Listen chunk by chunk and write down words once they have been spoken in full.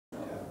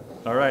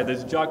All right, this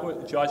is Joshua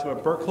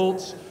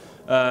Birkholz.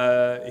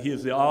 He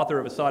is the author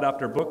of a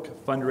sought-after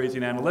book,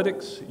 Fundraising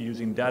Analytics,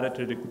 Using Data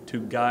to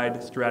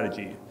Guide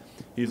Strategy.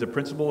 He's a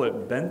principal at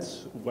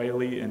Bentz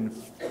Whaley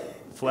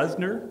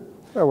Flessner.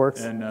 That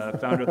works. And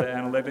founder of the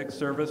analytics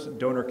service,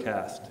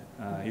 DonorCast.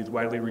 He's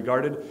widely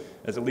regarded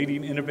as a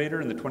leading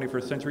innovator in the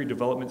 21st century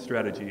development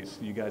strategies.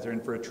 You guys are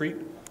in for a treat.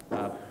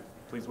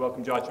 Please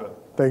welcome Joshua.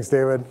 Thanks,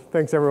 David.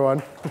 Thanks,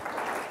 everyone.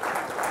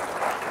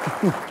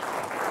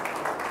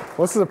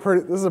 Well, this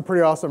is a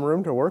pretty awesome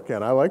room to work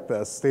in. I like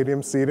this.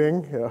 Stadium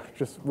seating.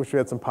 Just wish we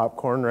had some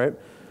popcorn, right?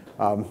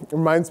 It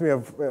reminds me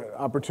of an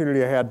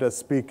opportunity I had to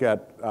speak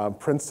at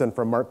Princeton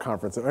for a MARC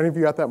conference. Have any of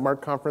you got that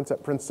MARC conference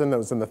at Princeton that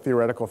was in the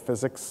theoretical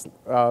physics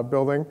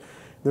building?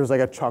 There was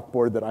like a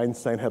chalkboard that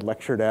Einstein had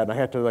lectured at, and I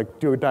had to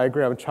do a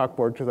diagram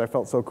chalkboard because I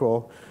felt so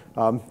cool.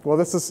 Well,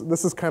 this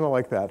is kind of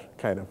like that,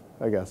 kind of,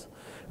 I guess.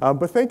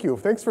 But thank you.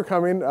 Thanks for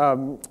coming.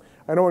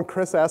 I know when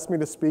Chris asked me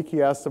to speak,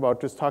 he asked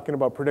about just talking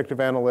about predictive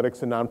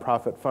analytics and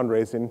nonprofit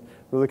fundraising,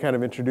 really kind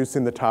of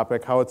introducing the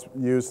topic, how it's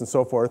used, and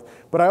so forth.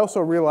 But I also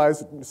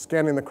realized,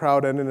 scanning the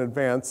crowd and in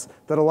advance,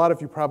 that a lot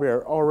of you probably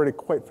are already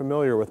quite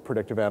familiar with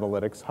predictive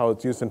analytics, how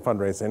it's used in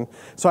fundraising.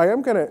 So I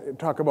am going to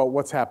talk about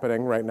what's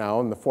happening right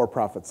now in the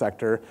for-profit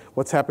sector,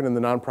 what's happening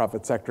in the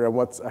nonprofit sector, and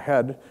what's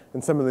ahead,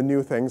 and some of the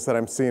new things that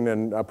I'm seeing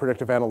in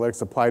predictive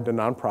analytics applied to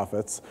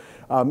nonprofits.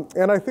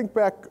 And I think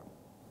back,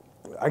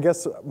 I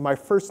guess my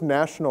first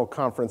national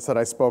conference that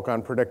I spoke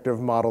on predictive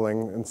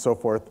modeling and so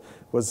forth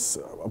was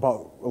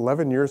about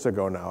 11 years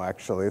ago now,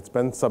 actually. It's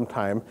been some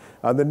time.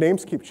 The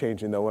names keep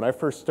changing, though. When I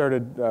first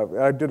started,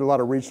 I did a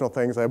lot of regional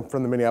things. I'm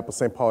from the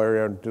Minneapolis-St. Paul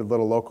area and did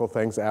little local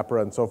things,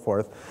 APRA and so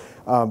forth.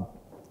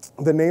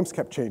 The names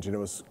kept changing. It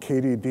was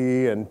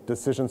KDD and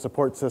Decision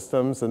Support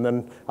Systems, and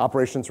then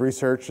Operations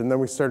Research, and then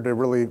we started to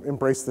really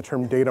embrace the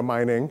term data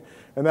mining,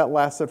 and that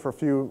lasted for a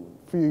few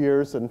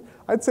years, and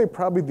I'd say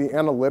probably the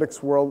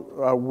analytics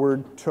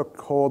word took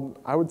hold,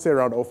 I would say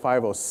around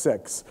 05,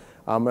 06.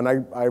 And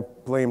I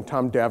blame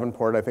Tom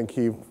Davenport. I think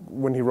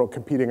when he wrote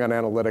Competing on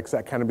Analytics,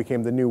 that kind of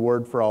became the new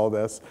word for all of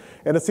this.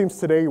 And it seems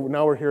today,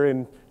 now we're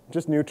hearing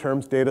just new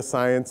terms, data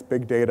science,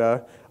 big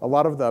data. A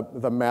lot of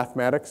the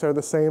mathematics are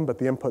the same, but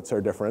the inputs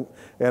are different,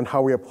 and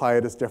how we apply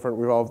it is different.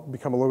 We've all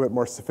become a little bit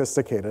more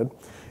sophisticated.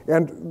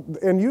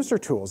 And user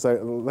tools,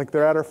 like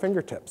they're at our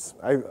fingertips.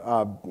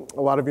 A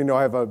lot of you know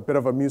I have a bit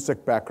of a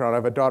music background. I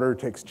have a daughter who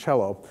takes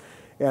cello.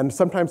 And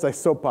sometimes I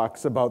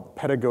soapbox about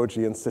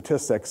pedagogy and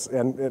statistics.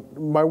 And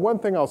my one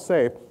thing I'll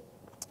say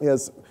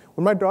is,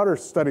 when my daughter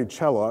studied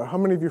cello, how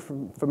many of you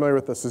are familiar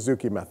with the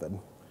Suzuki method?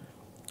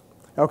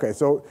 Okay,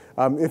 so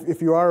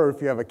if you are, or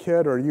if you have a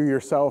kid, or you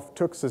yourself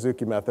took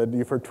Suzuki method,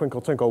 you've heard Twinkle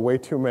Twinkle way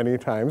too many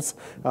times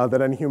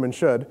than any human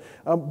should.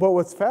 But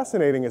what's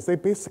fascinating is they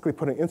basically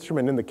put an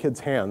instrument in the kid's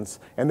hands,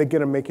 and they get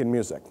them making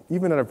music,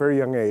 even at a very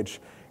young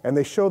age. And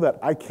they show that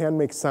I can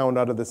make sound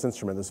out of this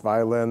instrument, this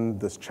violin,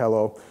 this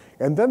cello.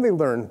 And then they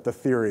learn the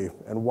theory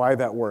and why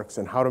that works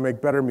and how to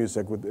make better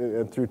music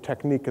through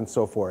technique and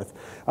so forth.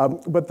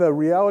 But the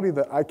reality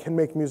that I can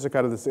make music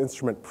out of this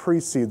instrument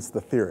precedes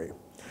the theory.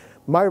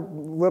 My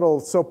little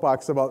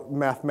soapbox about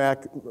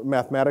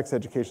mathematics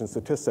education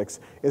statistics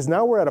is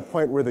now we're at a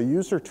point where the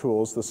user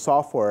tools, the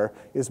software,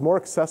 is more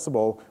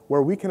accessible,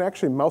 where we can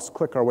actually mouse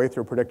click our way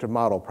through a predictive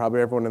model,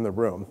 probably everyone in the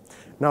room.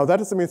 Now, that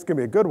doesn't mean it's going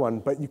to be a good one,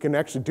 but you can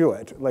actually do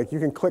it. Like, you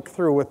can click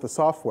through with the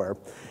software.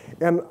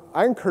 And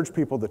I encourage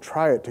people to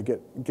try it to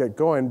get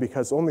going,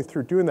 because only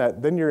through doing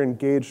that, then you're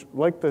engaged,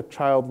 like the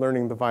child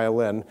learning the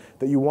violin,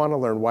 that you want to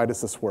learn, why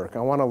does this work? I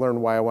want to learn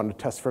why I want to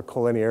test for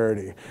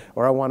collinearity,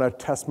 or I want to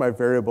test my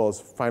variables,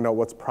 find out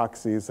what's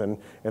proxies and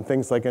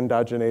things like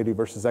endogeneity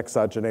versus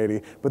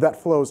exogeneity. But that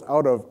flows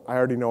out of, I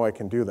already know I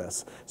can do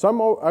this.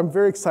 So I'm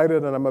very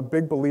excited, and I'm a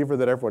big believer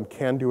that everyone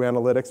can do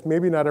analytics.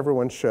 Maybe not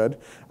everyone should,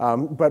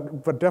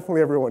 but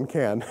definitely everyone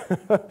can.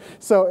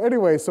 So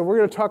anyway, so we're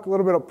going to talk a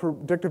little bit about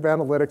predictive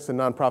analytics and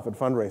nonprofit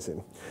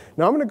fundraising.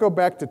 Now I'm going to go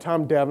back to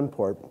Tom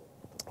Davenport.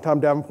 Tom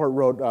Davenport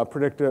wrote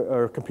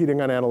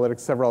Competing on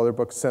Analytics, several other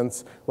books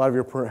since. A lot of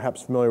you are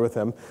perhaps familiar with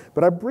him.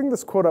 But I bring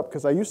this quote up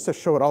because I used to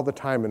show it all the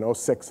time in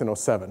 06 and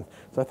 07.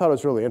 So I thought it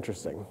was really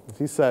interesting.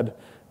 He said,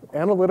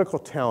 analytical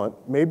talent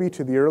may be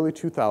to the early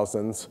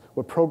 2000s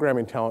what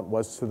programming talent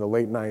was to the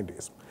late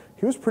 90s.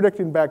 He was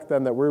predicting back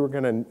then that we were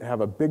going to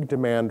have a big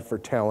demand for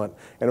talent,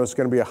 and it was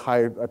going to be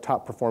a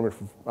top performing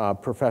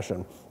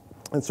profession.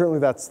 And certainly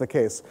that's the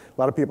case. A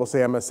lot of people say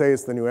MSA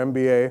is the new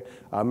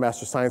MBA.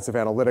 Master Science of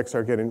Analytics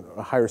are getting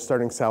higher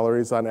starting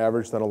salaries on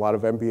average than a lot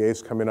of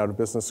MBAs coming out of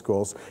business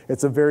schools.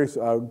 It's a very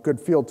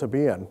good field to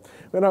be in.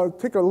 And I'll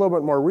take a little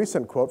bit more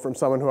recent quote from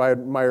someone who I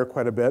admire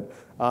quite a bit,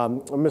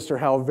 Mr.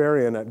 Hal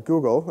Varian at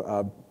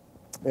Google.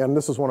 And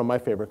this is one of my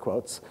favorite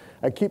quotes.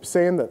 I keep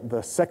saying that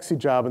the sexy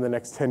job in the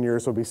next 10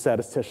 years will be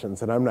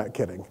statisticians, and I'm not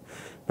kidding.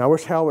 Now, I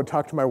wish Hal would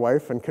talk to my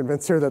wife and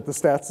convince her that the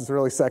stats is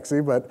really sexy,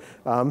 but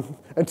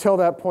until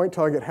that point,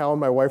 till I get Hal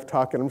and my wife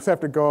talking, I'm just have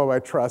to go by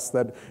trust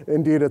that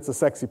indeed it's a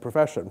sexy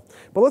profession.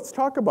 But let's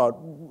talk about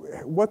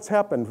what's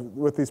happened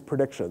with these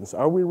predictions.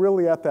 Are we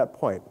really at that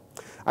point?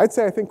 I'd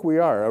say I think we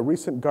are. A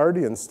recent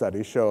Guardian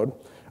study showed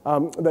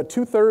that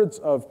 2/3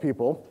 of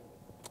people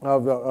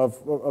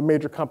of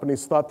major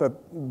companies thought that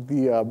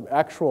the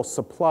actual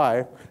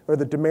supply or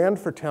the demand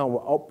for talent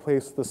will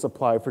outpace the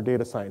supply for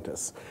data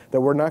scientists, that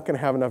we're not going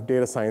to have enough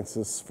data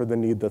scientists for the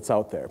need that's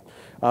out there.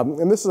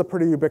 And this is a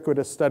pretty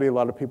ubiquitous study. A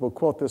lot of people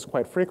quote this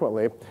quite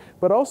frequently.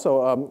 But also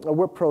a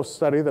Wipro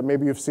study that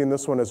maybe you've seen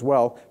this one as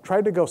well,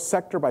 tried to go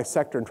sector by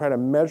sector and try to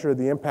measure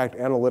the impact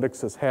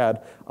analytics has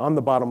had on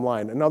the bottom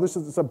line. And now this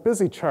is a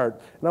busy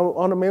chart, and I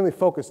want to mainly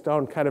focus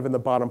down kind of in the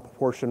bottom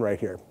portion right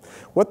here.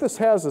 What this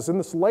has is in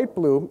this light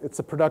blue, it's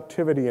a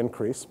productivity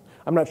increase.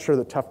 I'm not sure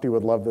that Tufty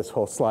would love this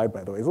whole slide,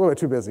 by the way. He's a little bit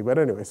too busy, but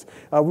anyways.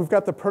 We've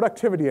got the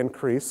productivity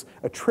increase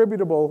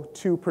attributable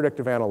to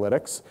predictive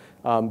analytics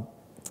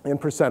in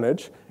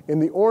percentage. In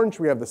the orange,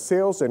 we have the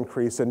sales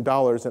increase in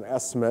dollars and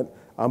estimate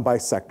by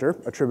sector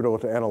attributable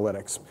to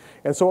analytics.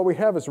 And so what we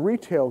have is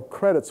retail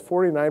credits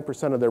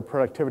 49% of their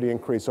productivity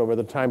increase over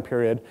the time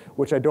period,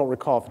 which I don't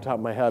recall off the top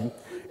of my head.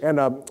 And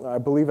I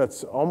believe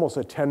it's almost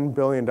a $10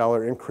 billion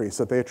increase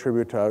that they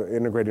attribute to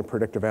integrating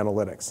predictive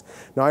analytics.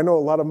 Now, I know a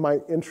lot of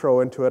my intro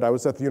into it, I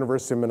was at the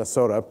University of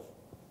Minnesota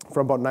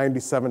from about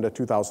 97 to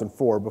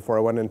 2004 before I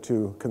went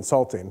into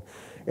consulting.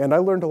 And I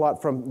learned a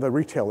lot from the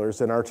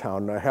retailers in our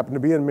town. I happen to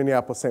be in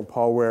Minneapolis, St.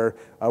 Paul, where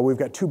we've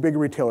got two big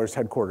retailers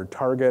headquartered.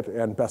 Target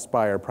and Best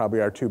Buy are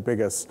probably our two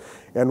biggest.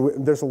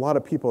 And there's a lot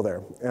of people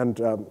there.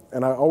 And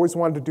I always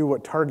wanted to do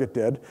what Target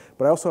did,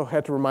 but I also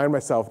had to remind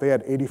myself they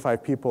had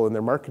 85 people in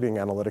their marketing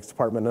analytics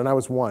department, and I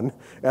was one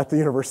at the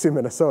University of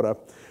Minnesota.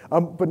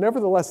 But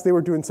nevertheless, they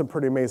were doing some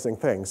pretty amazing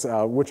things,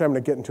 which I'm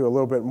going to get into a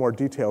little bit more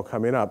detail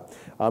coming up.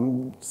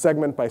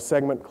 Segment by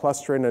segment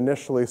clustering,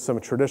 initially some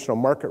traditional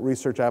market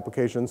research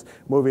applications,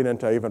 moving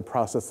into even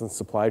process and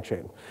supply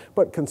chain.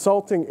 But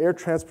consulting, air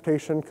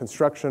transportation,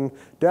 construction,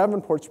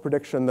 Davenport's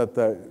prediction that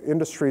the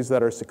industries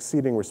that are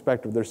succeeding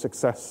respective of their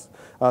success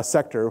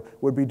sector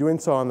would be doing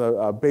so on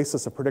the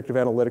basis of predictive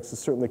analytics has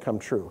certainly come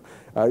true.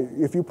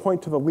 If you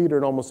point to the leader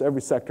in almost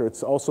every sector,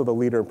 it's also the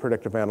leader in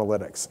predictive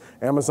analytics.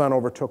 Amazon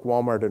overtook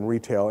Walmart in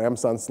retail.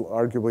 Amazon's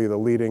arguably the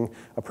leading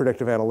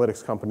predictive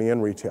analytics company in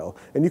retail.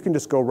 And you can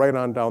just go right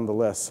on down the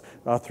list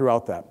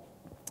throughout that.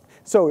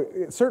 So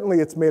certainly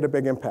it's made a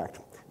big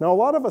impact. Now, a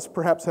lot of us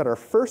perhaps had our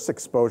first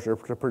exposure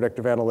to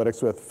predictive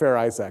analytics with Fair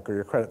Isaac or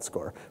your credit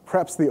score,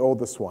 perhaps the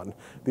oldest one,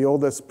 the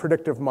oldest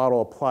predictive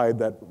model applied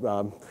that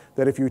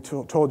if you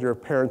told your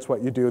parents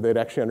what you do, they'd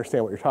actually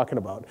understand what you're talking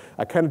about.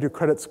 I kind of do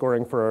credit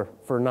scoring for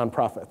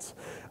nonprofits.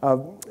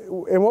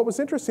 And what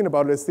was interesting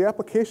about it is the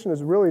application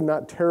has really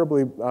not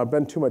terribly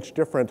been too much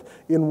different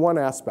in one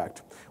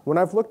aspect. When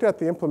I've looked at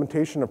the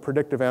implementation of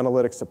predictive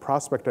analytics to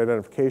prospect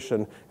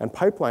identification and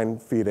pipeline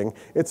feeding,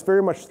 it's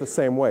very much the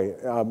same way.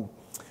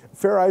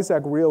 Fair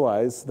Isaac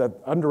realized that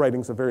underwriting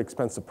is a very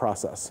expensive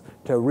process.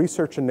 To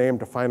research a name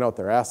to find out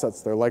their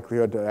assets, their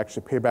likelihood to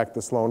actually pay back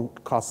this loan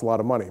costs a lot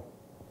of money.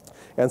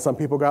 And some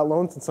people got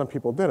loans and some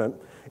people didn't.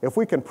 If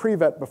we can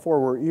pre-vet before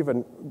we're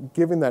even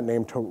giving that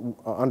name to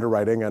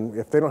underwriting, and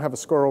if they don't have a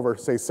score over,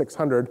 say,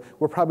 600,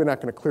 we're probably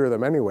not going to clear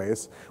them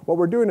anyways. What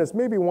we're doing is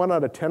maybe 1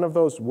 out of 10 of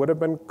those would have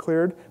been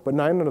cleared, but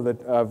 9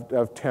 out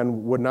of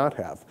 10 would not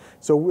have.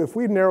 So if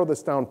we narrow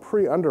this down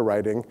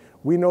pre-underwriting,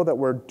 we know that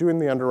we're doing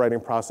the underwriting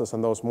process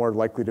on those more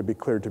likely to be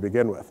cleared to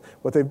begin with.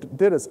 What they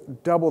did is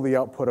double the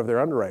output of their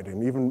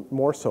underwriting, even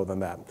more so than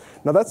that.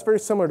 Now, that's very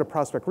similar to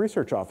prospect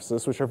research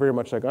offices, which are very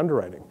much like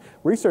underwriting.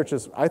 Research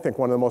is, I think,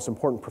 one of the most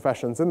important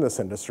professions in this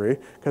industry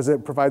because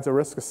it provides a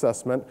risk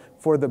assessment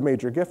for the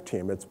major gift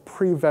team. It's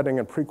pre-vetting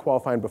and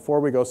pre-qualifying before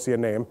we go see a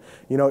name.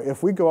 You know,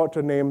 if we go out to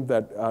a name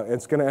that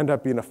it's going to end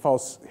up being a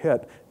false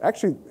hit,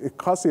 actually, it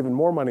costs even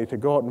more money to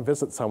go out and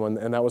visit someone,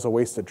 and that was a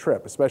wasted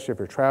trip, especially if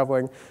you're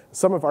traveling.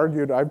 Some have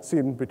argued, I've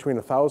seen between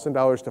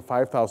 $1,000 to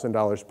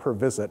 $5,000 per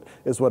visit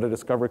is what a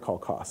discovery call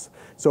costs.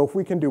 So if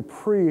we can do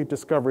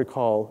pre-discovery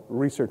call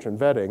research and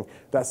vetting,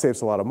 that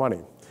saves a lot of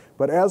money.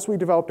 But as we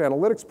developed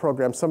analytics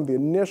programs, some of the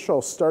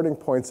initial starting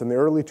points in the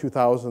early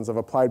 2000s of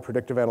applied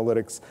predictive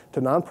analytics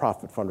to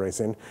nonprofit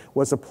fundraising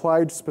was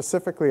applied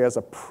specifically as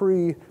a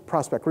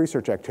pre-prospect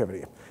research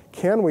activity.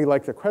 Can we,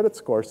 like the credit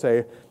score,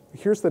 say,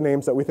 here's the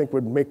names that we think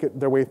would make it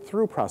their way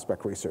through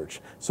prospect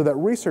research, so that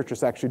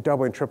researchers actually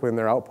doubling, tripling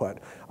their output.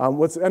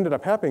 What's ended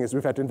up happening is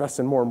we've had to invest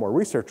in more and more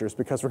researchers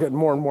because we're getting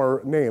more and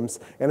more names,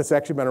 and it's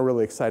actually been a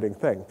really exciting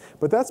thing.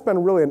 But that's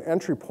been really an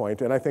entry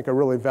point, and I think a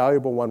really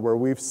valuable one where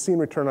we've seen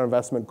return on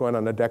investment going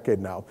on a decade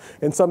now,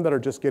 and some that are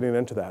just getting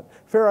into that.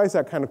 Fair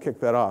Isaac kind of kicked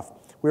that off.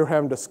 We were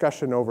having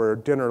discussion over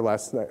dinner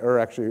last night, or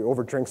actually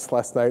over drinks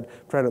last night.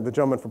 The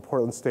gentleman from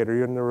Portland State, are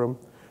you in the room?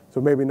 So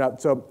maybe not.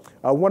 So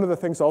one of the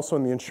things also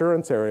in the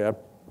insurance area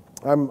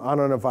I'm on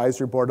an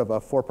advisory board of a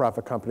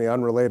for-profit company,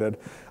 unrelated,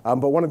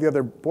 but one of the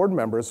other board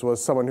members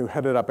was someone who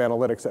headed up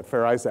analytics at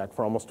Fair Isaac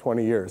for almost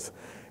 20 years.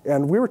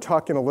 And we were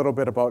talking a little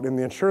bit about, in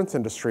the insurance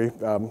industry,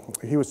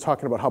 he was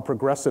talking about how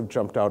Progressive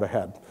jumped out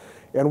ahead.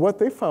 And what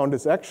they found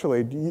is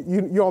actually,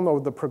 you all know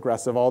the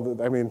Progressive,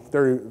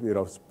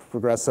 they're,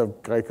 Progressive,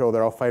 Geico,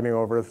 they're all fighting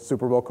over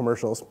Super Bowl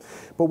commercials.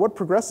 But what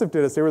Progressive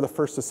did is they were the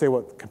first to say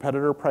what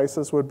competitor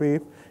prices would be,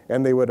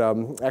 and they would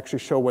actually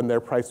show when their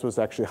price was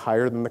actually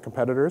higher than the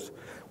competitors.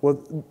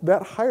 Well,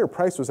 that higher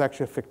price was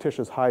actually a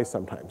fictitious high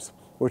sometimes,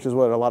 which is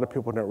what a lot of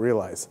people didn't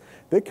realize.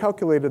 They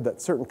calculated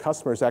that certain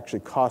customers actually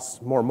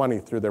cost more money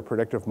through their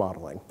predictive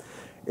modeling.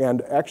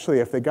 And actually,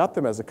 if they got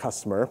them as a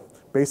customer,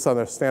 based on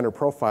their standard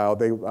profile,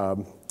 they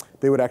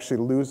would actually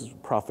lose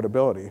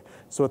profitability.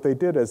 So what they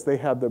did is they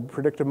had the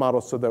predictive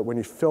model so that when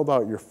you filled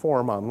out your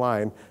form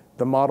online,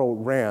 the model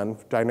ran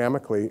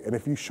dynamically, and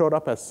if you showed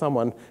up as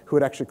someone who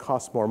would actually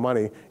cost more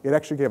money, it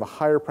actually gave a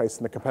higher price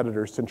than the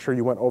competitors to ensure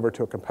you went over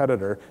to a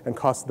competitor and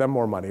cost them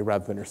more money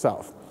rather than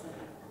yourself.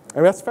 I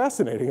mean, that's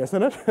fascinating,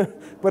 isn't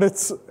it? But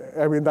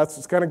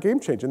that's kind of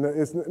game-changing.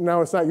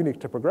 Now it's not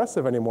unique to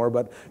Progressive anymore,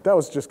 but that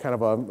was just kind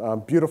of a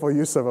beautiful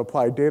use of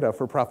applied data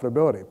for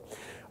profitability.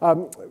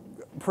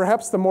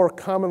 Perhaps the more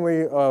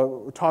commonly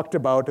talked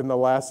about in the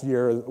last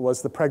year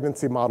was the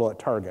pregnancy model at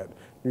Target.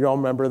 You all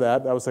remember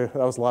that? That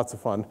was lots of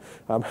fun.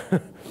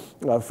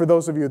 For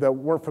those of you that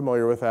weren't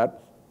familiar with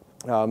that,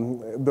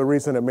 the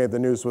reason it made the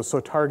news was so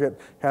Target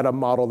had a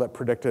model that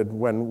predicted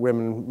when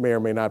women may or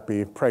may not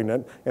be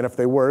pregnant, and if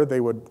they were, they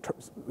would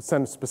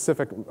send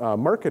specific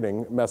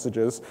marketing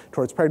messages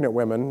towards pregnant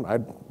women. I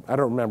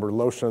don't remember,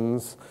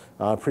 lotions,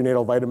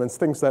 prenatal vitamins,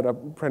 things that a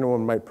pregnant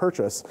woman might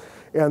purchase.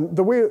 And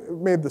the way it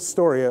made the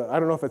story, I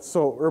don't know if it's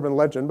so urban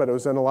legend, but it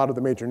was in a lot of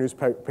the major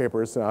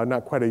newspapers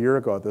not quite a year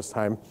ago at this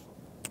time,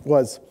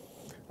 was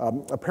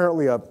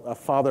apparently a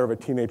father of a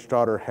teenage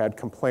daughter had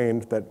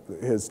complained that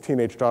his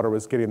teenage daughter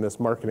was getting this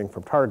marketing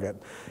from Target.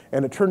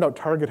 And it turned out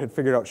Target had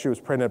figured out she was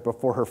pregnant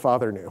before her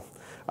father knew.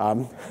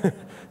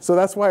 So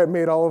that's why it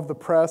made all of the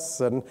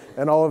press and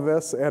all of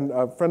this. And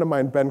a friend of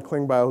mine, Ben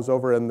Klingbeil, who's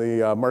over in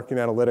the marketing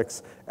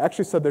analytics,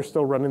 actually said they're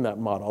still running that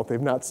model.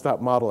 They've not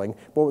stopped modeling.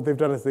 But what they've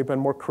done is they've been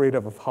more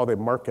creative of how they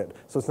market.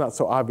 So it's not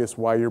so obvious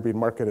why you're being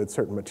marketed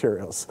certain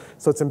materials.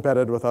 So it's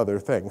embedded with other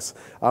things.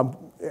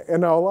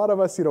 And now a lot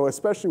of us,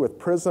 especially with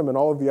PRISM and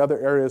all of the other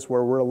areas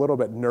where we're a little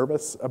bit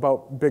nervous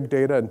about big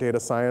data and data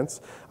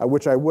science,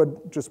 which I would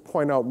just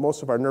point out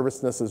most of our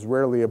nervousness is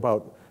rarely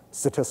about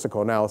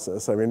statistical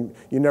analysis. I mean,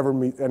 you never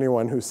meet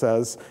anyone who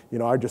says,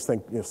 I just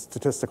think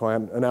statistical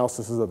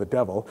analysis is of the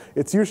devil.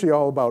 It's usually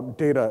all about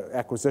data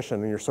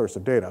acquisition and your source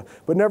of data.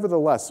 But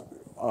nevertheless,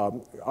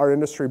 our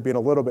industry being a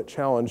little bit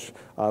challenged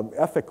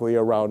ethically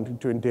around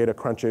doing data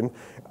crunching,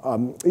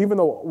 even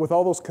though with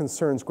all those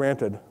concerns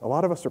granted, a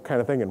lot of us are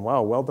kind of thinking,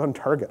 wow, well done,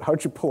 Target.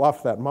 How'd you pull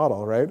off that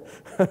model, right?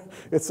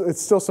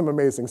 It's still some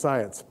amazing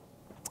science.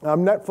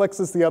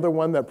 Netflix is the other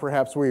one that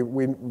perhaps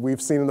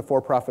we've seen in the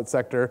for-profit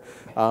sector.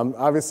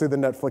 Obviously, the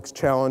Netflix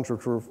challenge,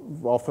 which we're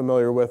all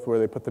familiar with, where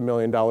they put the $1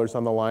 million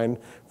on the line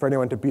for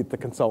anyone to beat the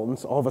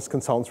consultants. All of us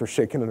consultants were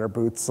shaking in our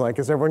boots, like,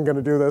 is everyone going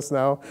to do this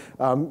now?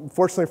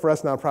 Fortunately for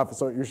us, nonprofits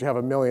don't usually have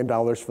 $1 million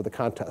for the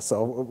contest,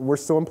 so we're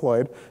still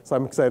employed, so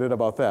I'm excited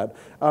about that.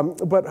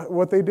 But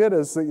what they did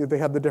is they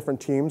had the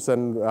different teams,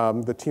 and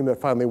the team that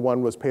finally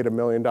won was paid $1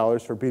 million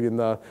for beating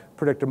the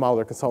predictive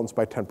modeler consultants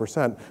by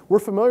 10%. We're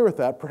familiar with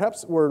that.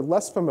 Perhaps we're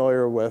less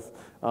familiar with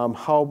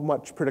how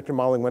much predictive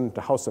modeling went into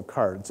House of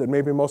Cards. And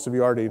maybe most of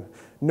you already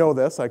know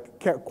this. I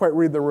can't quite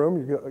read the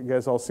room. You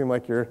guys all seem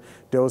like you're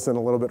dozing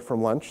a little bit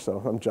from lunch,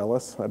 so I'm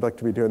jealous. I'd like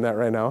to be doing that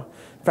right now.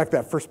 In fact,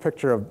 that first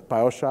picture of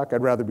BioShock,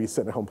 I'd rather be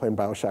sitting at home playing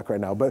BioShock right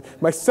now. But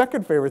my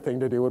second favorite thing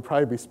to do would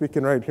probably be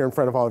speaking right here in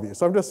front of all of you.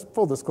 So I'm just,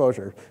 full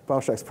disclosure,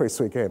 BioShock's a pretty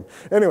sweet game.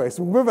 Anyways,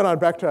 moving on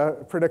back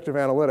to predictive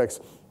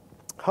analytics.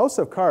 House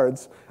of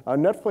Cards,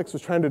 Netflix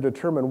was trying to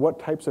determine what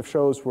types of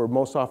shows were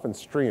most often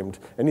streamed,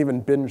 and even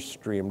binge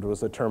streamed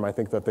was a term I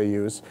think that they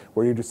use,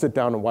 where you just sit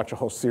down and watch a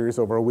whole series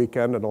over a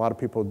weekend, and a lot of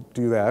people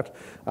do that.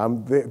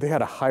 They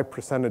had a high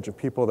percentage of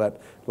people that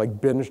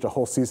binged a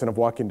whole season of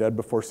Walking Dead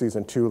before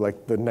season 2,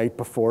 the night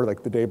before,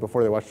 the day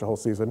before they watched the whole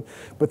season.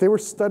 But they were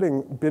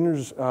studying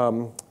binge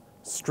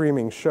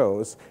streaming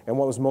shows and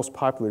what was most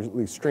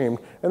popularly streamed,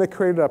 and they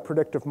created a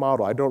predictive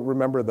model. I don't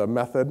remember the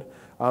method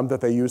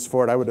that they used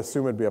for it. I would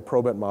assume it'd be a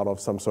probit model of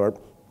some sort.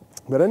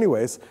 But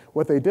anyways,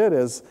 what they did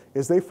is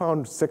they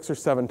found 6 or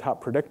 7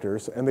 top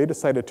predictors, and they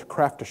decided to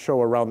craft a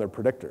show around their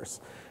predictors.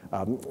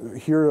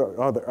 Here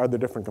are the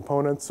different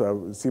components.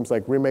 It seems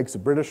like remakes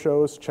of British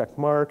shows, check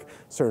mark,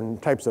 certain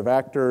types of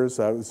actors.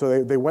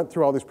 So they went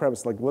through all these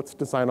premises, let's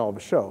design all of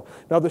a show.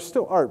 Now, there's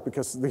still art,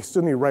 because they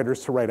still need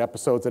writers to write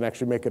episodes and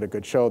actually make it a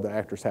good show. The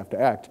actors have to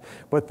act.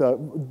 But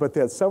they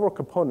had several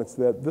components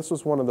that this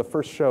was one of the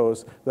first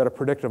shows that a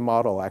predictive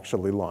model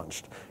actually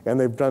launched. And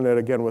they've done it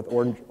again with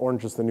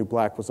Orange is the New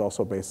Black was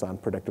also based on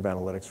predictive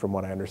analytics, from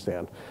what I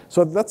understand.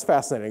 So that's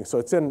fascinating. So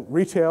it's in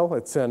retail.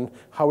 It's in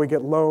how we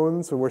get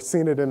loans. And we're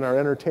seeing it in our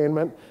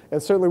entertainment.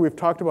 And certainly we've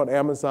talked about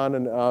Amazon,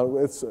 and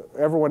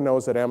everyone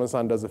knows that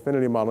Amazon does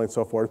affinity modeling and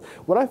so forth.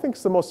 What I think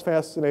is the most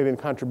fascinating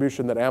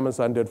contribution that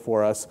Amazon did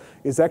for us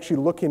is actually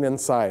looking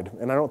inside,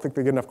 and I don't think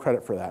they get enough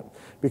credit for that,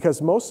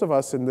 because most of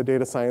us in the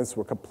data science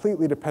were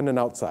completely dependent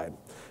outside.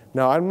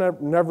 Now, I'm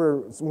never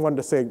one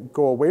to say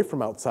go away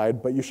from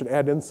outside, but you should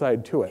add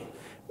inside to it.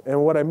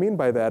 And what I mean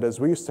by that is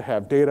we used to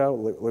have data,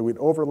 we'd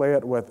overlay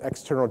it with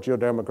external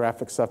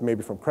geodemographic stuff,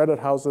 maybe from credit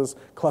houses,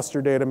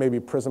 cluster data, maybe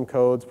prism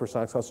codes,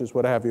 personic clusters,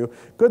 what have you,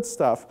 good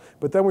stuff.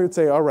 But then we would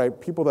say, all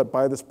right, people that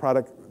buy this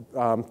product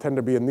tend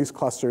to be in these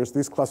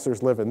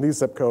clusters live in these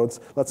zip codes,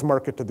 let's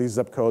market to these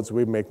zip codes,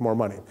 we make more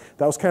money.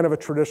 That was kind of a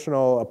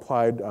traditional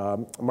applied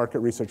market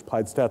research,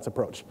 applied stats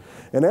approach.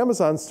 And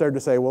Amazon started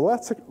to say, well,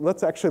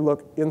 let's actually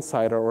look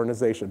inside our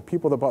organization.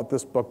 People that bought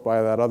this book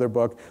buy that other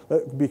book,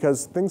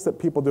 because things that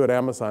people do at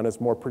Amazon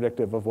is more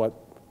predictive of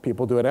what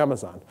people do at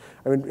Amazon.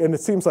 I mean, and it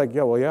seems like,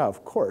 yeah, well, yeah,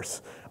 of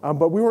course.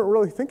 But we weren't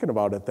really thinking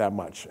about it that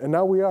much. And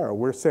now we are.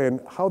 We're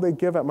saying how they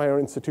give at my own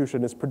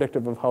institution is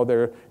predictive of how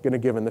they're going to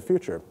give in the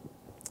future.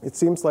 It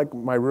seems like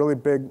my really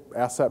big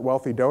asset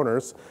wealthy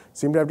donors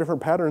seem to have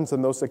different patterns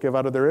than those that give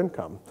out of their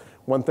income.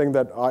 One thing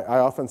that I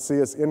often see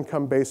is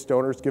income-based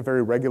donors give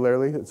very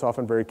regularly. It's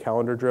often very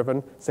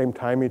calendar-driven, same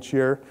time each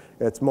year.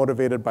 It's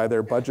motivated by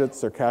their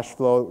budgets, their cash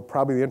flow.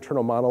 Probably the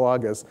internal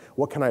monologue is,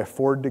 what can I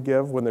afford to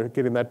give when they're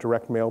getting that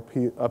direct mail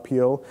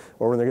appeal,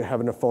 or when they're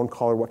having a phone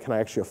call, or what can I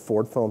actually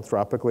afford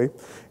philanthropically?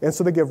 And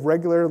so they give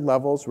regular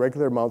levels,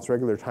 regular amounts,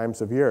 regular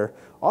times of year.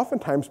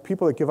 Oftentimes,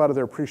 people that give out of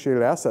their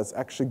appreciated assets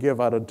actually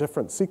give out a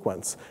different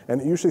sequence, and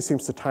it usually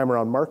seems to time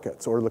around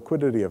markets or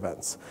liquidity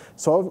events.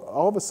 So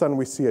all of a sudden,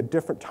 we see a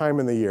different time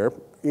in the year,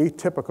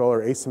 atypical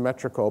or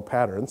asymmetrical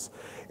patterns,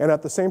 and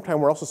at the same time,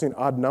 we're also seeing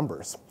odd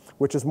numbers,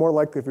 which is more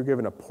likely if you're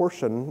given a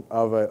portion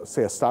of,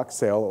 say, a stock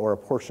sale or a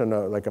portion,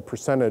 like a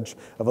percentage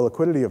of a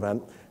liquidity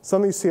event.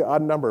 Suddenly you see an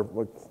odd number,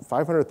 like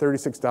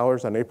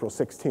 $536 on April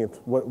 16th.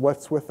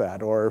 What's with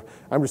that? Or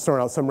I'm just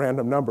throwing out some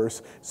random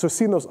numbers. So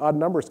seeing those odd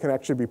numbers can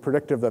actually be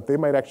predictive that they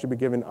might actually be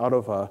giving out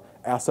of an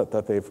asset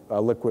that they've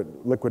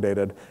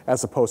liquidated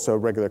as opposed to a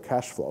regular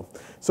cash flow.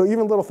 So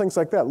even little things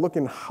like that,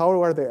 looking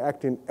how are they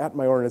acting at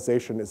my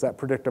organization, is that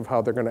predictive of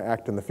how they're going to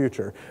act in the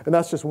future? And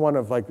that's just one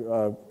of like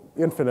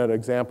infinite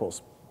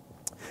examples.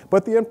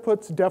 But the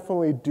inputs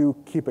definitely do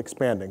keep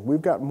expanding.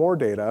 We've got more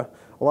data.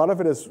 A lot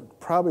of it is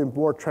probably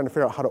more trying to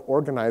figure out how to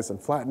organize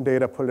and flatten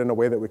data, put it in a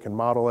way that we can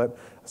model it.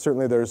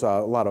 Certainly there's a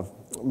lot of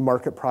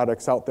market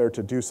products out there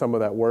to do some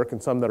of that work,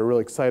 and some that are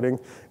really exciting.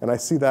 And I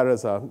see that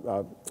as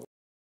a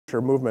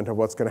future movement of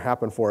what's going to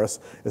happen for us,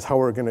 is how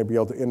we're going to be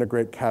able to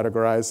integrate,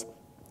 categorize,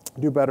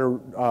 do better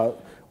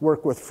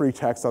work with free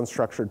text,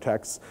 unstructured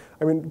text.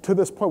 I mean, to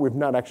this point, we've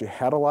not actually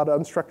had a lot of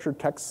unstructured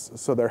text,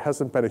 so there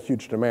hasn't been a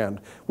huge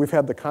demand. We've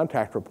had the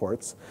contact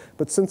reports,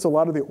 but since a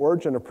lot of the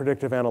origin of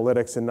predictive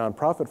analytics in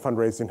nonprofit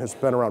fundraising has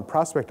been around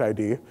prospect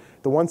ID,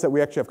 the ones that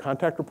we actually have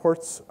contact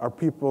reports are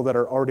people that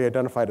are already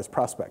identified as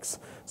prospects.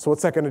 So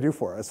what's that going to do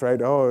for us,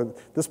 right? Oh,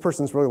 this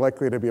person's really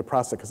likely to be a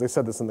prospect because they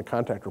said this in the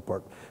contact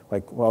report.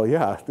 Like, well,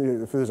 yeah,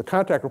 if there's a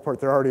contact report,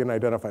 they're already an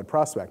identified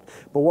prospect.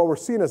 But what we're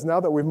seeing is now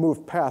that we've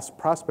moved past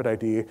prospect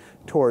ID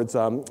towards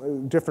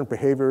different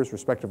behaviors,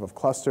 respective of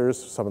clusters,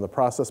 some of the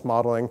process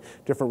modeling,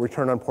 different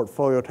return on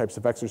portfolio types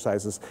of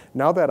exercises,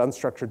 now that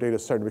unstructured data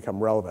is starting to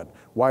become relevant.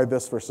 Why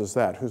this versus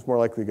that? Who's more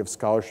likely to give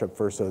scholarship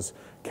versus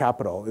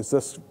capital? Is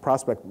this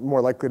prospect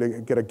more likely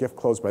to get a gift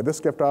closed by this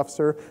gift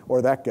officer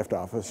or that gift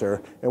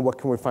officer? And what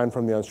can we find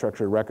from the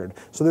unstructured record?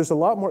 So there's a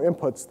lot more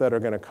inputs that are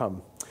going to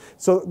come.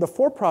 So the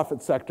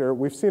for-profit sector,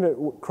 we've seen it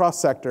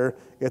cross-sector.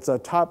 It's a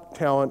top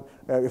talent.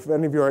 If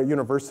any of you are at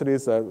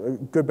universities, a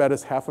good bet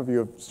is half of you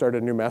have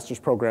started new master's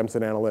programs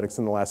in analytics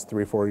in the last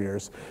 3-4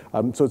 years.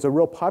 So it's a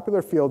real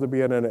popular field to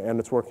be in, and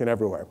it's working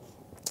everywhere.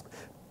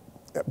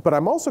 But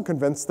I'm also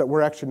convinced that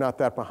we're actually not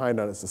that behind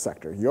on as a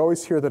sector. You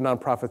always hear the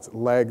nonprofits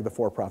lag the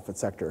for-profit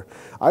sector.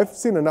 I've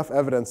seen enough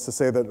evidence to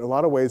say that in a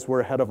lot of ways we're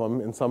ahead of them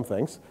in some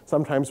things.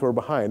 Sometimes we're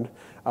behind.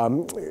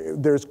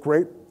 There's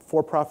great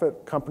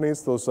for-profit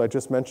companies, those I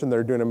just mentioned, that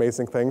are doing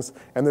amazing things.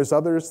 And there's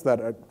others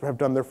that have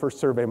done their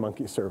first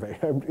SurveyMonkey survey.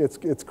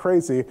 It's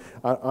crazy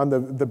on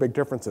the big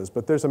differences.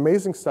 But there's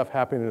amazing stuff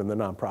happening in the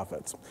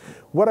nonprofits.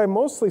 What I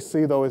mostly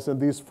see, though, is in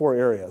these 4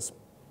 areas.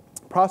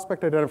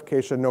 Prospect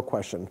identification, no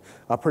question.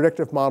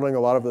 Predictive modeling, a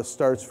lot of this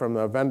starts from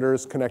the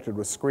vendors connected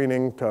with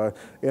screening to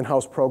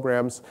in-house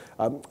programs.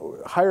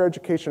 Higher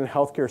education and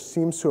healthcare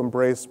seems to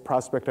embrace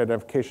prospect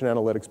identification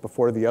analytics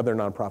before the other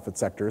nonprofit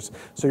sectors.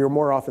 So you're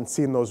more often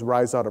seeing those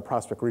rise out of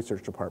prospect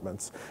research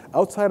departments.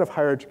 Outside of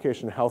higher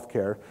education and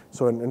healthcare,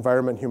 so in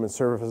environment, human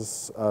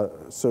services,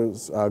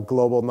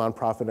 global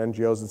nonprofit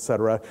NGOs, et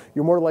cetera,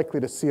 you're more likely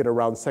to see it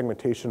around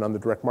segmentation on the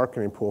direct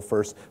marketing pool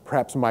first,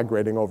 perhaps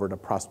migrating over to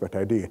prospect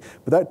ID.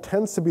 But that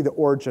tends to be the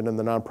origin in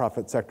the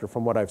nonprofit sector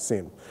from what I've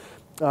seen.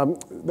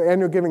 The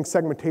annual giving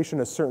segmentation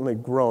has certainly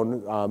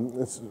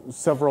grown.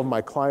 Several of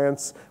my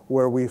clients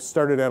where we've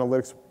started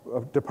analytics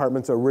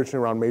departments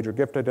originally around major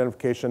gift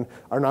identification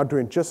are now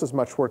doing just as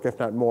much work, if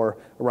not more,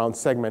 around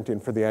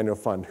segmenting for the annual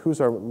fund.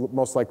 Who's our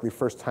most likely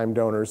first-time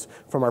donors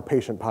from our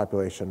patient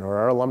population or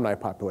our alumni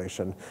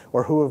population,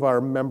 or who of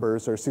our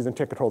members or season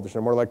ticket holders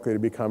are more likely to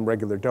become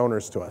regular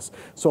donors to us.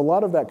 So a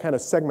lot of that kind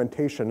of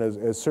segmentation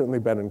has certainly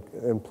been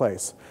in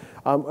place.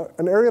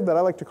 An area that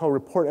I like to call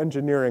report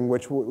engineering,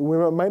 which we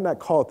might not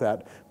call it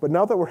that, but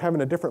now that we're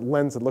having a different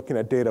lens at looking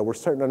at data, we're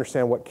starting to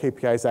understand what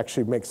KPIs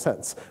actually make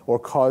sense or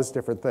cause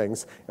different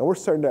things, and we're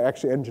starting to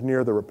actually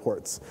engineer the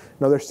reports.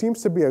 Now there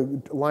seems to be a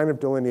line of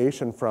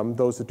delineation from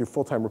those that do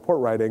full-time report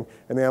writing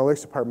and the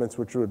analytics departments,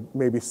 which would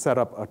maybe set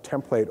up a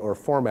template or a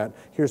format.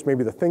 Here's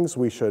maybe the things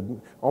we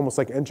should, almost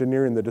like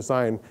engineering the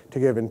design to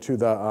give into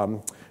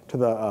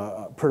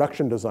the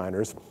production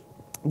designers.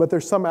 But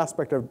there's some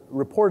aspect of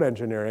report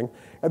engineering.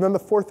 And then the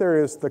fourth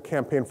area is the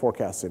campaign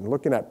forecasting,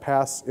 looking at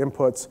past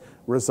inputs,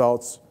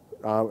 results,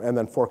 and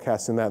then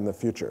forecasting that in the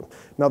future.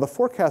 Now the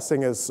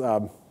forecasting is,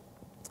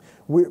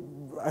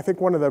 I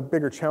think one of the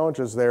bigger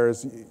challenges there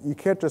is you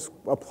can't just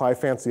apply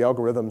fancy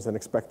algorithms and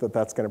expect that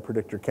that's going to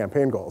predict your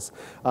campaign goals.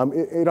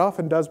 It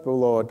often does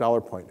below a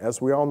dollar point.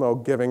 As we all know,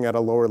 giving at a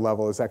lower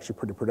level is actually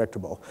pretty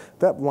predictable.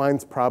 That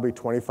line's probably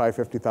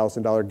 $25,000,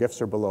 $50,000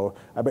 gifts or below.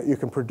 I bet you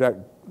can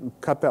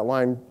cut that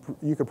line.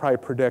 You could probably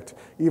predict,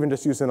 even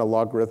just using a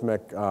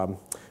logarithmic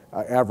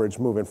average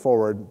moving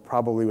forward,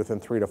 probably within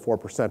 3 to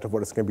 4% of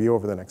what it's going to be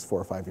over the next 4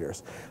 or 5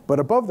 years.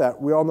 But above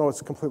that, we all know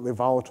it's completely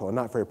volatile and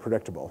not very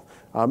predictable.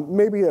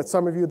 Maybe at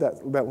some of you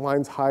that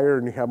line's higher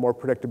and you have more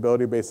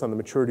predictability based on the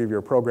maturity of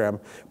your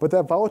program, but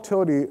that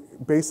volatility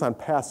based on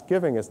past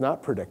giving is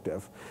not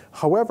predictive.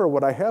 However,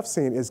 what I have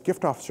seen is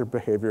gift officer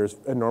behavior is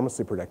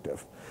enormously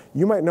predictive.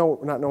 You might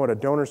not know what a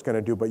donor's going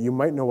to do, but you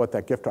might know what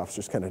that gift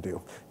officer's going to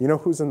do. You know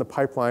who's in the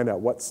pipeline at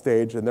what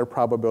stage and their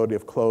probability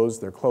of close,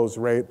 their close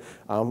rate,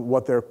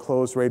 what their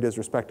close rate is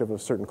respective of a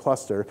certain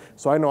cluster.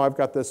 So I know I've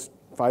got this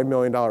 $5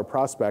 million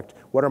prospect.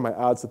 What are my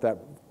odds that that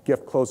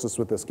gift closes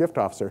with this gift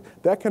officer?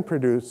 That can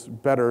produce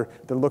better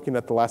than looking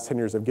at the last 10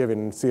 years of giving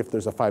and see if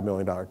there's a $5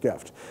 million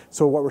gift.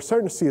 So what we're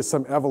starting to see is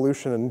some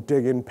evolution and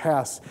digging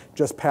past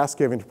just past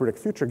giving to predict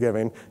future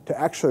giving to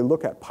actually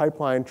look at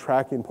pipeline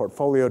tracking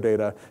portfolio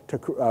data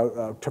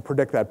to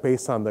predict that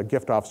based on the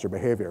gift officer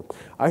behavior.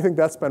 I think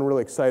that's been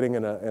really exciting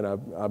and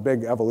a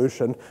big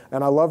evolution.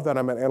 And I love that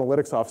I'm at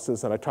analytics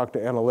offices and I talk to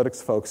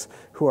analytics folks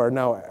who are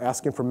now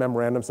asking for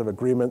memorandums of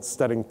agreements,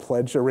 studying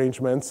pledge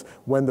arrangements,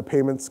 when the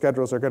payment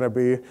schedules are going to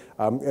be.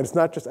 And it's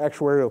not just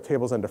actuarial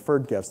tables on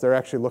deferred gifts. They're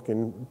actually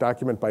looking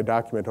document by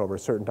document over a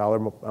certain dollar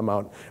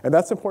amount. And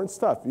that's important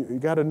stuff. You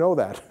got to know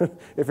that.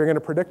 If you're going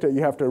to predict it,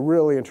 you have to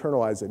really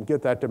internalize it and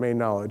get that domain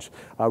knowledge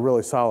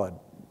really solid.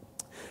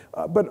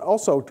 But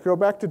also, to go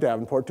back to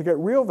Davenport, to get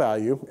real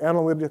value,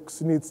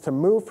 analytics needs to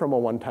move from a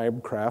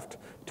one-time craft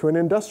to an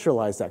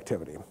industrialized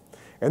activity.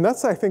 And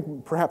that's, I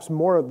think, perhaps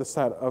more of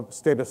the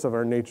status of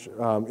our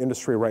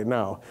industry right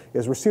now,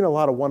 is we're seeing a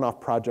lot of one-off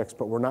projects,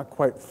 but we're not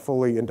quite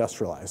fully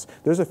industrialized.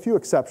 There's a few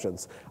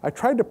exceptions. I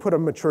tried to put a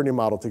maturity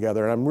model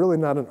together, and I'm really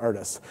not an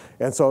artist.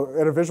 And so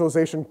at a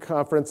visualization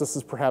conference, this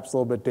is perhaps a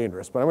little bit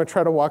dangerous, but I'm going to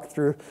try to walk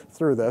through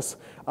this.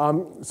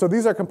 So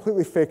these are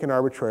completely fake and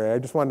arbitrary. I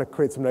just wanted to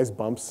create some nice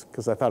bumps,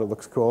 because I thought it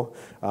looks cool.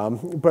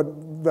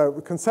 But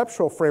the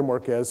conceptual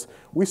framework is,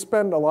 we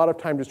spend a lot of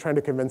time just trying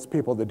to convince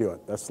people to do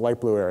it. That's the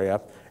light blue area.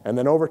 And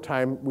then over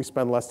time, we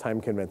spend less time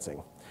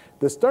convincing.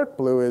 This dark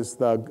blue is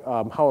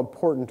how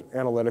important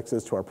analytics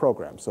is to our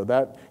program. So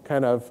that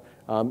kind of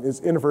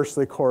is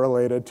inversely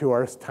correlated to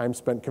our time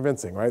spent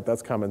convincing, right?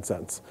 That's common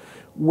sense.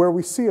 Where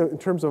we see it in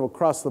terms of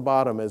across the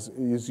bottom is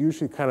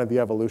usually kind of the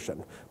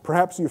evolution.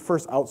 Perhaps you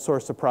first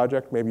outsource a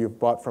project. Maybe you've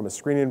bought from a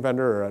screening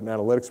vendor or an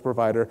analytics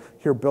provider.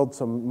 Here, build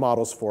some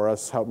models for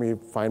us. Help me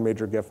find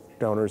major gift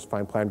donors,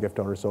 find planned gift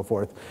donors, so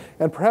forth.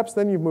 And perhaps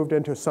then you've moved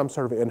into some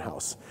sort of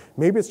in-house.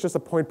 Maybe it's just a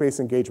point-based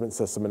engagement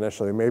system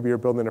initially. Maybe you're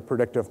building a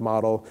predictive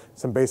model,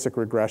 some basic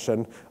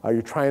regression.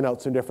 You're trying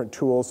out some different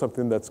tools,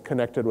 something that's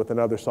connected with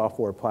another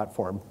software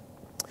platform.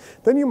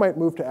 Then you might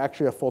move to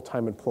actually a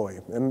full-time employee.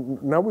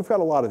 And now we've got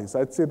a lot of these.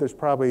 I'd say there's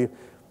probably,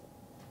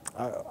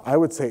 I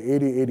would say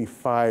 80,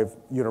 85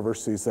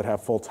 universities that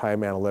have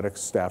full-time analytics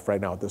staff right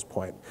now at this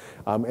point.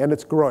 And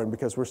it's growing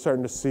because we're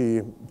starting to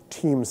see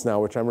teams now,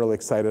 which I'm really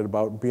excited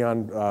about,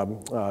 beyond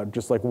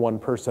just like one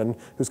person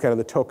who's kind of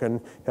the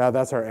token. Yeah,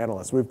 that's our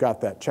analyst. We've got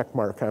that check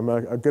mark. I'm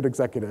a good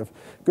executive.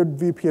 Good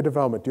VP of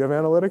development. Do you have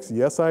analytics?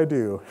 Yes, I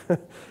do.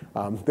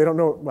 They don't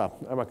know, well,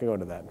 I'm not going to go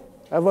into that.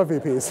 I love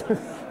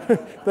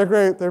VPs. They're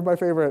great. They're my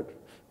favorite.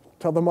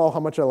 Tell them all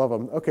how much I love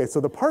them. Okay, so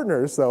the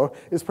partners, though,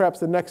 is perhaps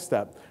the next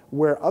step,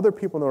 where other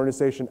people in the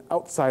organization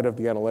outside of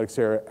the analytics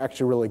area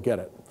actually really get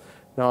it.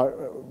 Now,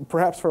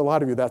 perhaps for a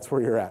lot of you, that's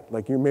where you're at.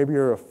 Like, maybe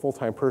you're a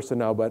full-time person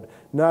now, but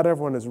not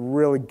everyone is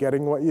really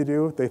getting what you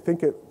do. They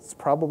think it's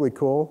probably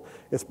cool.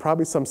 It's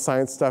probably some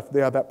science stuff.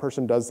 Yeah, that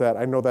person does that.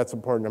 I know that's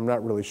important. I'm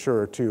not really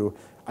sure, too.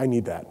 I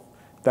need that.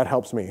 that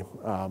helps me.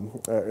 And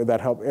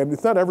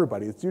it's not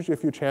everybody, it's usually a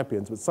few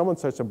champions, but someone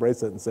starts to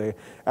embrace it and say,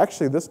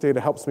 actually, this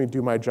data helps me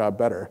do my job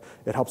better.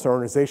 It helps our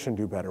organization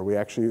do better. We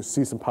actually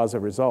see some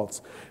positive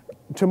results.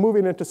 To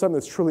moving into something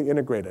that's truly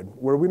integrated,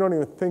 where we don't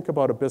even think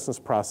about a business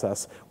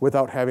process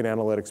without having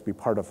analytics be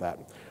part of that.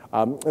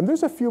 And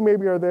there's a few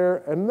maybe are there,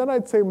 and then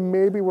I'd say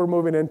maybe we're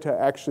moving into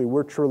actually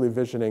we're truly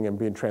visioning and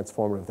being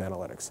transformative with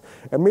analytics.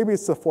 And maybe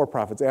it's the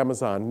for-profits,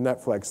 Amazon,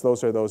 Netflix,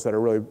 those are those that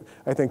are really,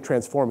 I think,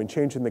 transforming,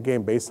 changing the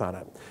game based on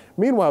it.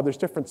 Meanwhile, there's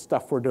different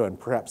stuff we're doing,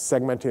 perhaps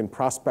segmenting,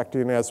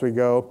 prospecting as we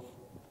go,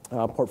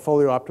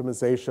 portfolio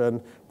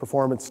optimization,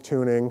 performance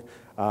tuning.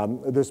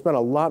 There's been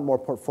a lot more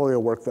portfolio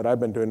work that I've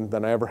been doing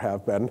than I ever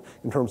have been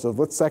in terms of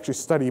let's actually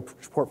study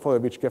each portfolio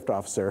of each gift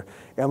officer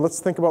and let's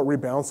think about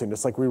rebalancing,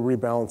 just like we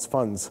rebalance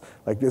funds.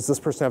 Like, does this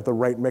person have the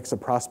right mix of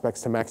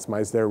prospects to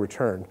maximize their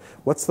return?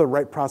 What's the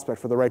right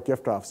prospect for the right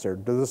gift officer?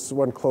 Does this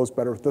one close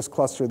better with this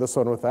cluster, this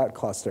one with that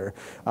cluster?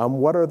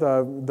 What are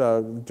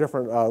the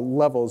different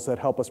levels that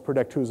help us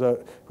predict who's a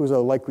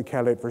likely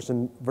candidate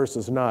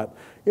versus not?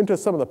 Into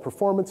some of the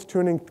performance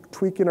tuning,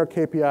 tweaking our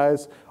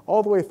KPIs,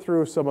 all the way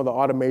through some of the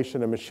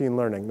automation and machine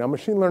learning. Now,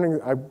 machine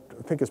learning, I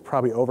think, is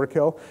probably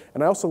overkill.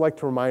 And I also like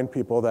to remind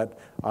people that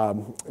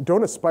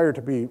don't aspire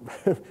to be,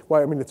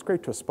 well, I mean, it's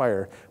great to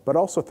aspire, but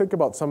also think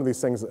about some of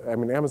these things. I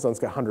mean, Amazon's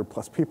got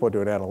 100+ people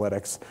doing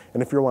analytics.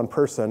 And if you're one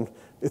person,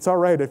 it's all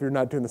right if you're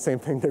not doing the same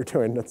thing they're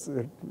doing.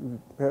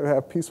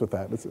 Have peace with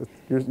that.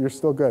 You're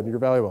still good. You're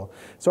valuable.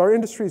 So our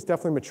industry is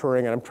definitely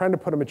maturing, and I'm trying to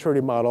put a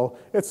maturity model.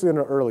 It's in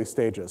the early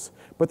stages.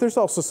 But there's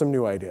also some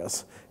new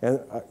ideas. And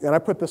I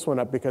put this one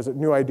up because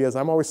new ideas,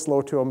 I'm always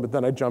slow to them, but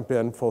then I jump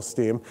in full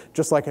steam,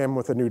 just like I am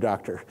with a new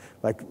doctor.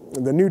 Like,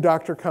 the new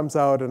doctor comes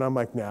out, and I'm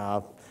like,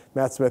 nah,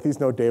 Matt Smith, he's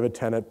no David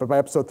Tennant, but by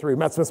episode 3,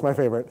 Matt Smith's my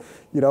favorite.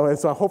 And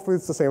so hopefully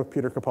it's the same with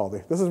Peter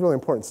Capaldi. This is really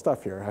important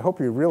stuff here. I hope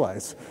you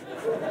realize.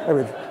 I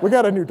mean, we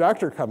got a new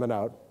doctor coming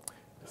out.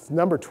 It's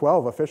number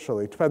 12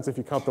 officially. Depends if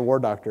you count the war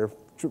doctor.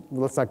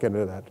 Let's not get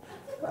into that.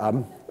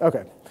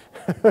 Okay.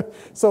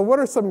 So what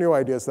are some new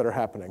ideas that are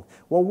happening?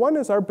 Well, one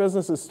is our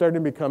business is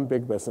starting to become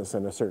big business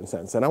in a certain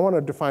sense. And I want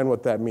to define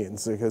what that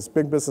means, because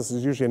big business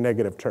is usually a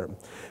negative term.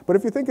 But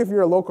if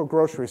you're a local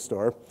grocery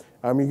store,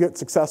 you get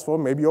successful,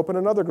 maybe you open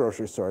another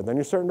grocery store, then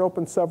you're starting to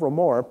open several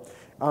more.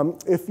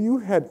 If you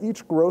had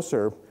each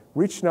grocer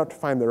reaching out to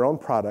find their own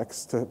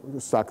products to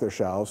stock their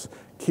shelves,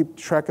 keep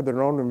track of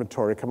their own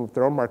inventory, come up with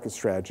their own market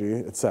strategy,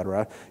 et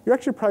cetera, you're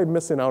actually probably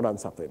missing out on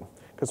something.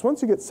 Because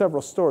once you get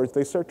several stores,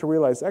 they start to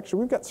realize,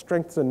 actually, we've got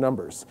strengths in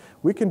numbers.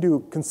 We can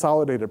do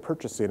consolidated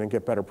purchasing and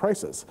get better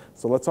prices.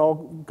 So let's all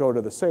go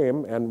to the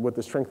same, and with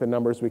the strength in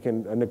numbers, we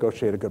can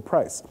negotiate a good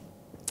price.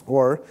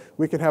 Or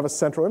we can have a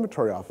central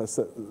inventory office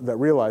that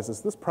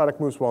realizes this product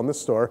moves well in this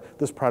store,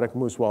 this product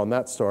moves well in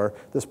that store,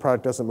 this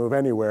product doesn't move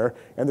anywhere,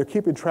 and they're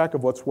keeping track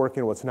of what's working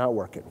and what's not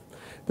working.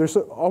 There's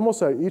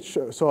almost an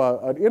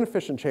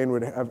inefficient chain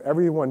would have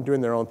everyone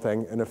doing their own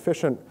thing. An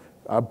efficient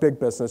big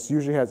business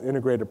usually has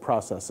integrated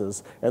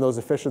processes, and those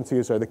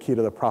efficiencies are the key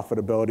to the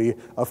profitability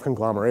of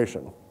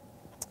conglomeration.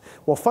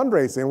 Well,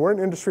 fundraising, we're an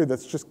industry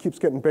that just keeps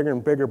getting bigger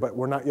and bigger, but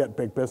we're not yet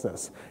big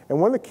business. And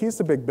one of the keys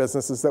to big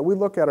business is that we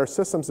look at our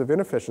systems of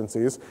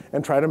inefficiencies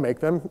and try to make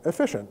them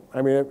efficient.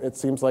 I mean, it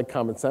seems like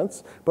common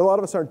sense, but a lot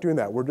of us aren't doing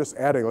that. We're just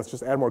adding, let's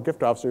just add more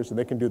gift officers and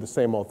they can do the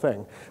same old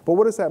thing. But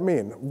what does that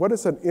mean? What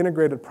is an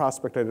integrated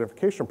prospect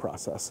identification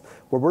process?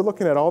 Where we're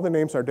looking at all the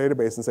names in our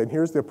database and saying,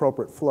 here's the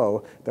appropriate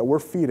flow that we're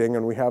feeding,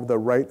 and we have the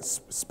right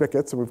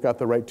spigots and we've got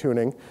the right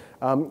tuning.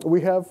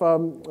 We have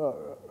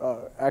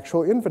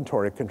actual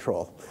inventory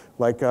control.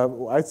 Like,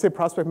 I'd say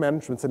prospect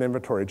management's an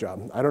inventory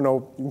job. I don't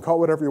know, you can call it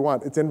whatever you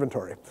want, it's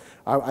inventory.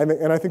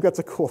 And I think that's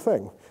a cool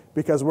thing,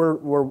 because we're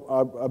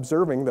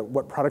observing that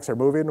what products are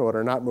moving, what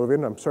are not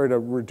moving. I'm sorry to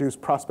reduce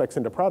prospects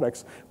into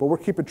products, but we're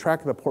keeping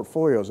track of the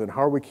portfolios, and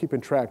how are we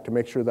keeping track to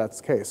make sure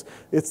that's the case?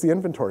 It's the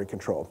inventory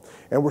control.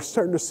 And we're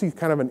starting to see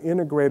kind of an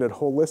integrated,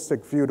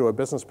 holistic view to a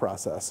business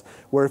process,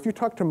 where if you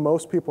talk to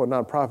most people in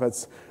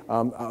nonprofits,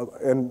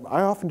 and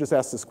I often just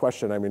ask this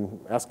question, I mean,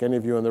 ask any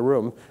of you in the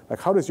room, like,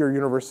 how does your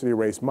university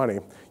raise money?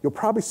 You'll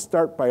probably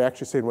start by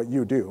actually saying what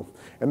you do.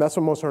 And that's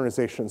what most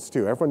organizations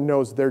do. Everyone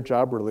knows their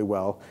job really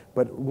well,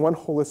 but one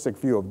holistic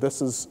view of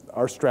this is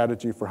our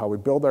strategy for how we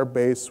build our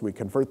base, we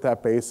convert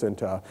that base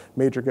into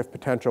major gift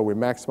potential, we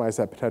maximize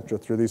that potential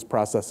through these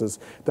processes.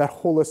 That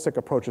holistic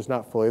approach is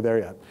not fully there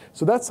yet.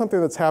 So that's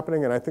something that's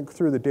happening, and I think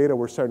through the data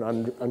we're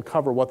starting to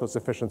uncover what those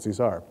efficiencies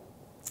are.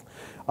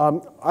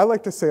 I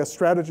like to say a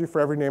strategy for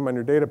every name on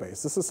your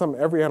database. This is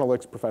something every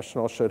analytics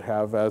professional should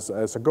have as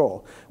a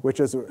goal, which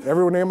is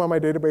every name on my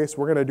database,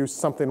 we're going to do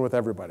something with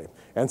everybody.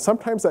 And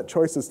sometimes that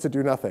choice is to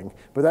do nothing,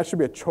 but that should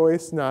be a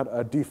choice, not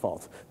a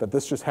default, that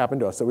this just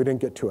happened to us, that we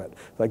didn't get to it.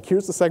 Like,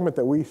 here's the segment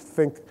that we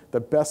think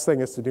the best thing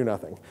is to do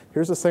nothing.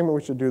 Here's the segment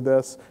we should do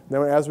this.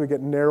 And then as we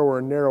get narrower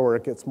and narrower,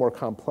 it gets more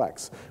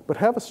complex. But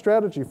have a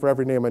strategy for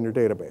every name on your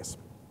database.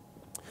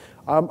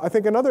 I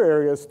think another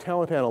area is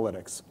talent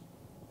analytics.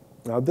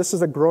 Now, this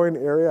is a growing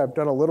area. I've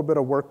done a little bit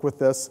of work with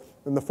this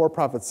in the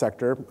for-profit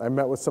sector. I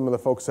met with some of the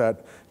folks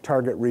at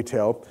Target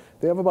Retail.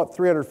 They have about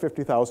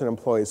 350,000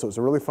 employees, so it was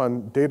a really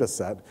fun data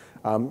set.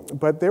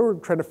 But they were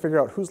trying to figure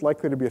out who's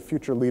likely to be a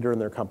future leader in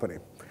their company.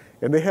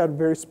 And they had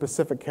very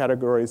specific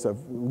categories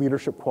of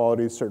leadership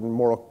qualities, certain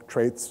moral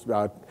traits,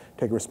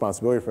 taking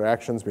responsibility for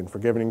actions, being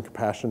forgiving,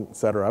 compassion, et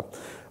cetera.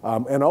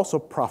 And also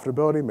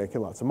profitability,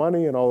 making lots of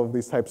money, and all of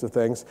these types of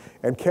things.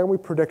 And can we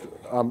predict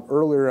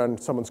earlier on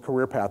someone's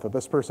career path that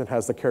this person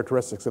has the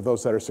characteristics of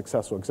those that are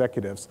successful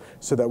executives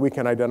so that we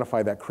can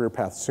identify that career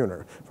path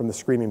sooner from the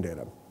screening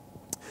data?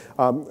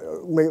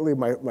 Lately,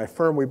 my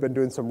firm, we've been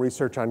doing some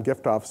research on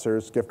gift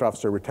officers, gift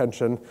officer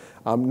retention.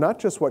 Not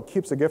just what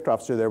keeps a gift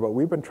officer there, but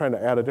we've been trying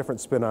to add a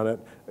different spin on it,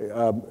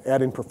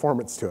 adding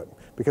performance to it.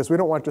 Because we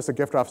don't want just a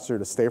gift officer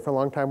to stay for a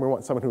long time. We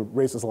want someone who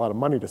raises a lot of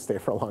money to stay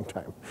for a long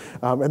time.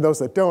 And those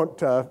that don't,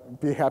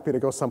 be happy to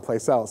go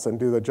someplace else and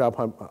do the job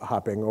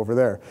hopping over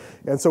there.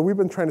 And so we've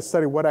been trying to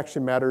study what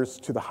actually matters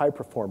to the high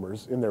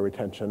performers in their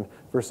retention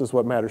versus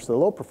what matters to the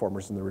low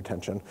performers in their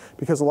retention.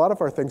 Because a lot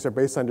of our things are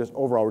based on just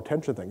overall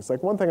retention things.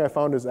 Like one thing I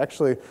found is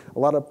actually a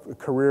lot of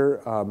career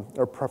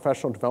or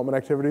professional development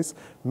activities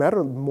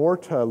matter more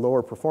to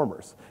lower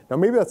performers. Now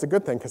maybe that's a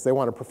good thing because they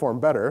want to perform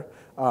better,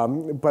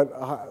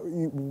 but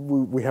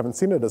we haven't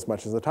seen it as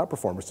much as the top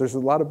performers. There's a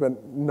lot of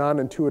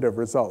non-intuitive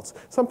results.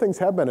 Some things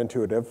have been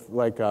intuitive,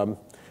 like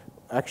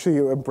actually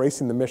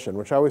embracing the mission,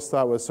 which I always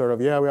thought was sort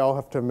of, yeah, we all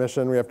have to have a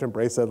mission, we have to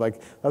embrace it.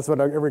 Like, that's what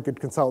every good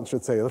consultant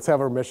should say. Let's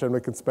have our mission, we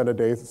can spend a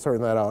day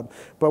sorting that out.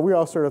 But we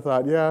all sort of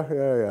thought,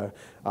 yeah.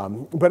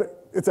 But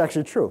it's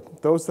actually true.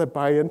 Those that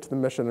buy into the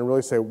mission and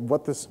really say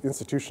what this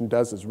institution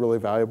does is really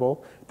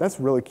valuable, that's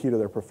really key to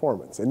their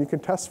performance. And you can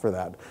test for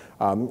that.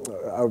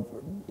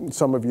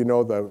 Some of you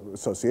know the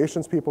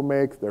associations people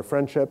make, their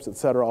friendships, et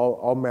cetera,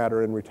 all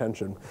matter in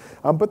retention.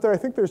 But I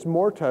think there's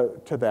more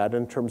to that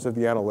in terms of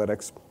the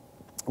analytics,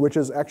 which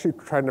is actually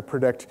trying to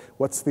predict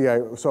what's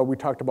the, so we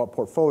talked about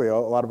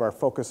portfolio, a lot of our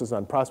focus is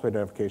on prospect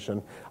identification.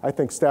 I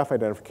think staff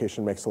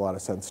identification makes a lot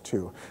of sense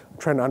too.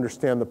 Trying to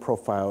understand the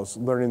profiles,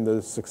 learning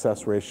the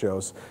success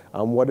ratios,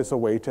 what is a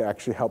way to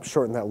actually help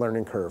shorten that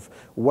learning curve?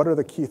 What are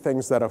the key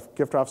things that a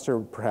gift officer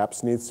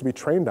perhaps needs to be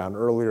trained on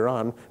earlier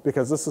on?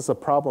 Because this is a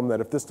problem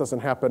that if this doesn't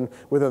happen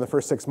within the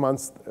first 6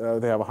 months,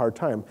 they have a hard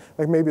time.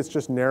 Like maybe it's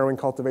just narrowing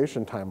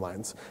cultivation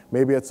timelines.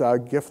 Maybe it's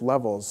gift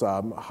levels,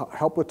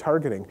 help with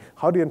targeting.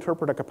 How do you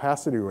interpret a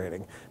capacity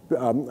rating?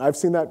 I've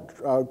seen that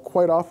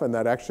quite often,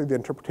 that actually the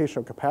interpretation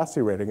of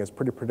capacity rating is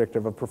pretty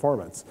predictive of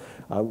performance.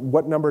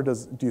 What number do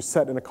you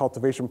set in a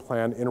cultivation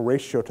plan in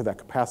ratio to that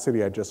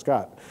capacity I just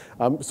got?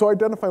 So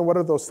identifying what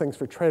are those things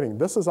for training.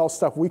 This is all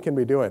stuff we can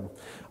be doing.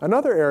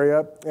 Another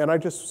area, and I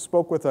just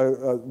spoke with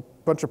a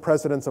bunch of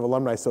presidents of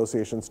alumni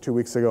associations 2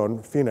 weeks ago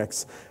in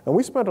Phoenix, and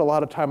we spent a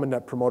lot of time on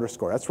Net Promoter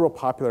Score. That's real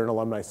popular in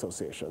alumni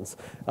associations,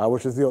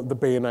 which is the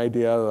Bain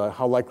idea,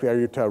 how likely are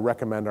you to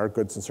recommend our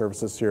goods and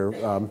services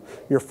to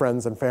your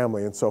friends and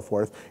family and so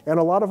forth. And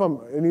a lot of them,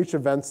 in each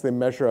event, they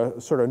measure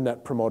a sort of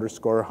Net Promoter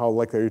Score, how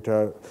likely are you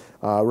to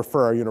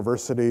refer our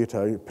university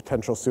to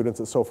potential students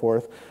and so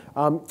forth.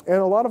 And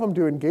a lot of them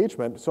do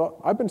engagement.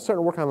 So I've been starting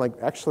to work on like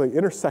actually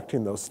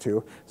intersecting those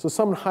two. So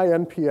some high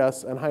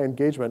NPS and high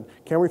engagement,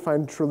 can we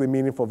find truly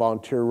meaningful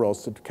volunteer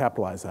roles to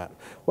capitalize that?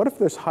 What if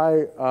there's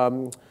high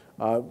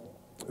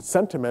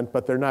sentiment,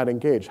 but they're not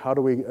engaged? How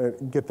do we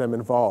get them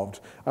involved?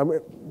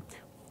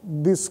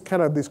 These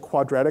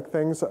quadratic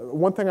things.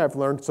 One thing I've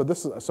learned,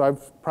 so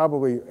I've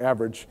probably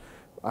averaged,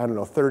 I don't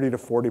know, 30 to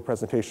 40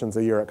 presentations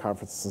a year at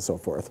conferences and so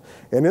forth.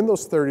 And in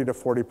those 30 to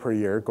 40 per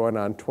year, going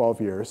on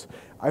 12 years,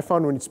 I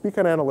found when you speak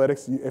on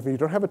analytics, if you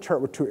don't have a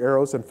chart with 2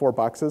 arrows and 4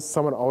 boxes,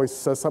 someone always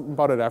says something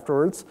about it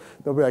afterwards.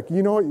 They'll be like,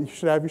 you know what you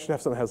should have? You should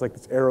have something that has like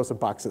these arrows and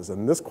boxes,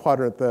 and this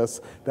quadrant, this,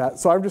 that.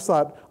 So I've just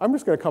thought, I'm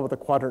just gonna come with a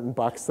quadrant and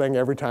box thing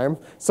every time.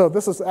 So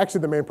this is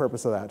actually the main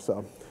purpose of that,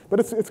 so. But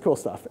it's cool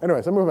stuff.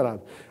 Anyways, I'm moving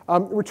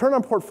on. Return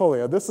on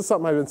portfolio. This is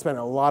something I've been spending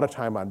a lot of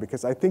time on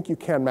because I think you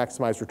can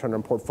maximize return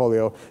on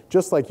portfolio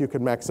just like you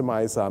can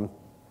maximize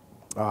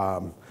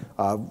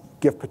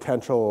gift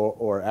potential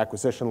or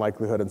acquisition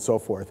likelihood and so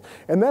forth.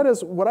 And that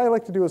is, what I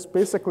like to do is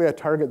basically a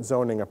target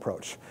zoning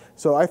approach.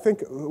 So I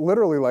think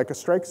literally like a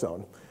strike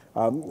zone.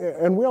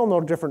 And we all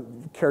know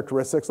different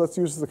characteristics. Let's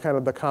use the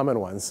common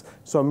ones.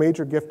 So a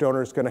major gift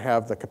donor is going to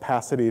have the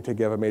capacity to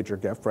give a major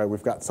gift, right?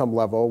 We've got some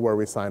level where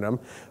we sign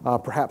them.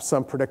 Perhaps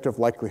some predictive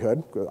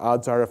likelihood.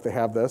 Odds are if they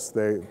have this,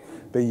 they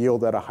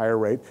yield at a higher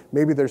rate.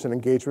 Maybe there's an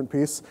engagement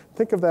piece.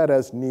 Think of that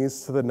as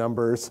knees to the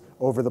numbers,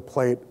 over the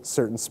plate,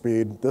 certain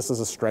speed. This is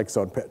a strike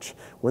zone pitch.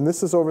 When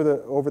this is over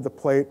the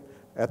plate,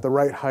 at the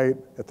right height,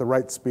 at the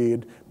right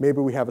speed, maybe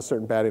we have a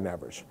certain batting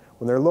average.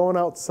 When they're low and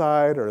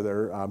outside or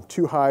they're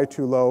too high,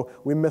 too low,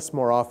 we miss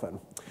more often.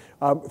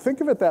 Think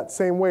of it that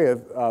same way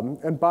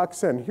and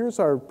box in. Here's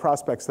our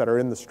prospects that are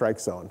in the strike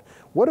zone.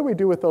 What do we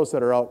do with those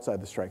that are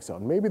outside the strike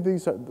zone? Maybe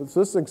this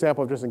is an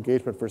example of just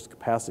engagement versus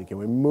capacity. Can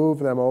we move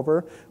them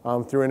over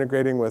through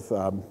integrating with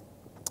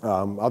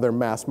other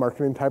mass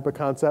marketing type of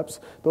concepts.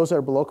 Those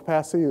are below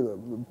capacity,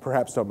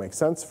 perhaps don't make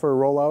sense for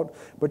a rollout,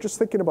 but just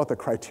thinking about the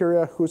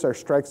criteria, who's our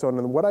strike zone,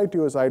 and what I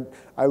do is I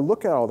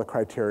look at all the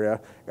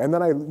criteria, and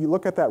then you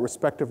look at that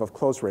respective of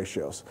close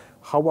ratios.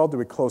 How well do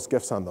we close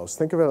gifts on those?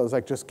 Think of it as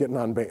like just getting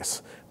on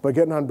base. But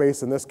getting on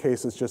base in this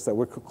case is just that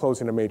we're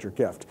closing a major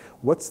gift.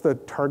 What's the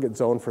target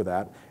zone for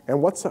that?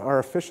 And what's our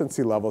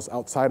efficiency levels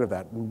outside of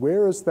that?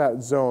 Where is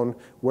that zone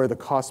where the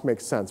cost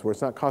makes sense, where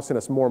it's not costing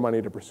us more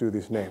money to pursue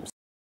these names?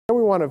 Then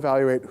we want to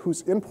evaluate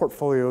who's in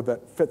portfolio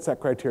that fits that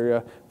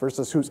criteria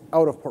versus who's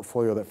out of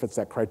portfolio that fits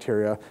that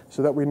criteria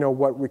so that we know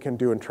what we can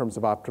do in terms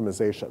of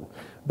optimization.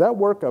 That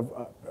work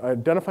of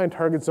identifying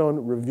target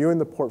zone, reviewing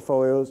the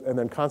portfolios, and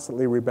then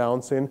constantly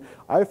rebalancing,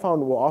 I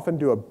found will often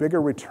do a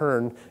bigger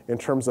return in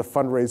terms of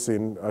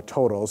fundraising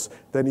totals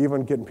than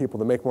even getting people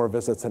to make more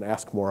visits and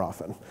ask more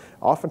often.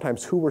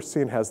 Oftentimes, who we're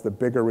seeing has the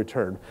bigger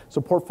return. So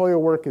portfolio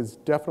work is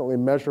definitely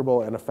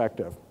measurable and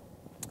effective.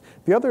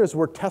 The other is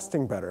we're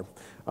testing better.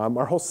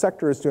 Our whole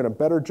sector is doing a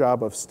better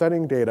job of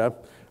studying data,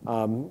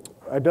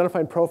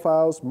 identifying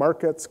profiles,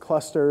 markets,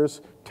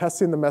 clusters,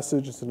 testing the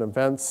messages and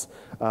events,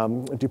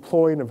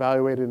 deploying,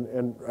 evaluating,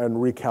 and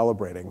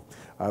recalibrating.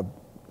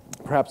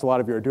 Perhaps a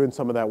lot of you are doing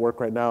some of that work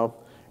right now.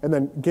 And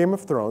then Game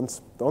of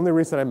Thrones. The only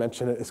reason I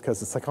mention it is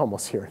because it's like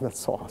almost here, and that's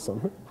so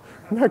awesome.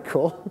 Isn't that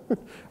cool?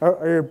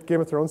 Are you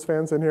Game of Thrones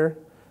fans in here?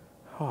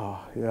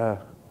 Oh, yeah.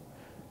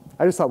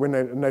 I just thought we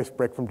need a nice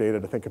break from data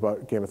to think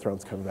about Game of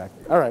Thrones coming back.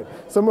 All right,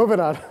 so moving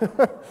on.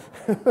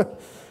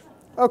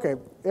 Okay,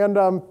 and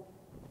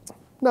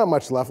not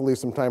much left. We'll leave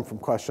some time for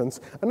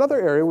questions. Another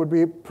area would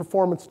be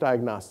performance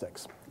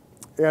diagnostics.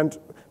 And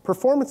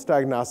performance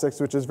diagnostics,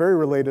 which is very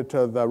related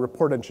to the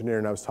report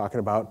engineering I was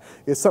talking about,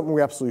 is something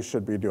we absolutely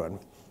should be doing.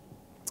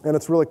 And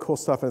it's really cool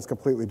stuff, and it's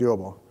completely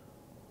doable.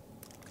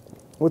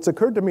 What's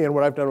occurred to me and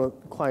what I've done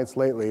with clients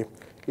lately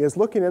is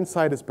looking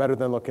inside is better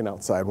than looking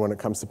outside when it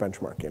comes to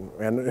benchmarking.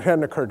 And it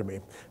hadn't occurred to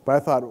me. But I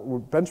thought,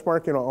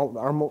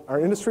 benchmarking, our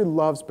industry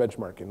loves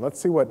benchmarking. Let's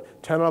see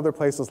what 10 other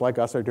places like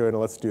us are doing, and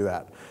let's do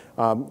that.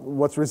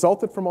 What's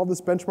resulted from all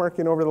this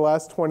benchmarking over the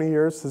last 20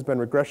 years has been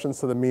regressions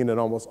to the mean in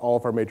almost all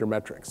of our major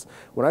metrics.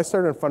 When I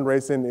started in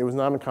fundraising, it was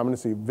not uncommon to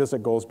see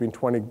visit goals being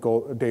 20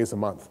 days a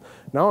month.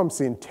 Now I'm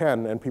seeing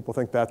 10, and people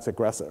think that's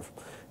aggressive.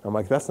 I'm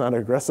like, that's not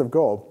an aggressive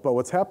goal. But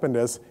what's happened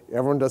is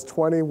everyone does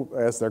 20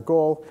 as their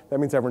goal. That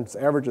means everyone's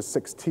average is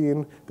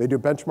 16. They do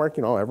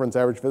benchmarking. Oh, everyone's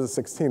average visit is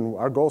 16.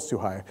 Our goal's too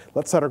high.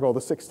 Let's set our goal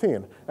to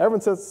 16.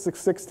 Everyone says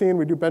 16.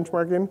 We do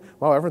benchmarking.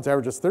 Well, everyone's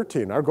average is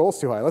 13. Our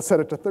goal's too high. Let's set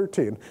it to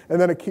 13. And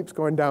then it keeps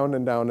going down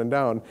and down and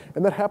down.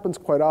 And that happens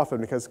quite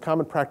often because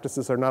common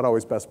practices are not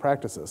always best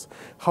practices.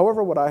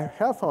 However, what I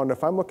have found,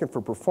 if I'm looking for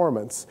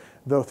performance,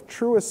 the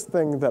truest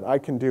thing that I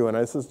can do, and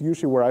this is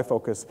usually where I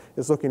focus,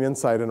 is looking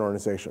inside an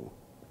organization.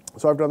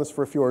 So I've done this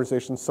for a few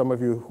organizations, some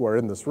of you who are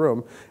in this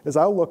room, is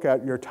I'll look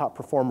at your top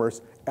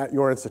performers at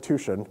your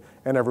institution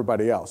and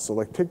everybody else. So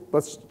like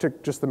let's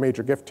take just the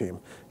major gift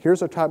team.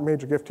 Here's a top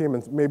major gift team,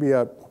 and maybe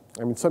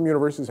some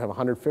universities have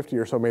 150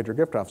 or so major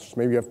gift officers.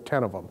 Maybe you have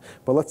 10 of them.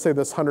 But let's say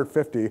this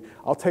 150,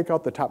 I'll take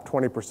out the top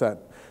 20%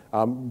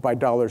 by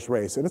dollars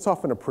raised. And it's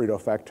often a Pareto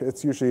effect.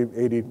 It's usually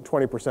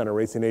 20% are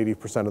raising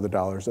 80% of the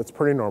dollars. That's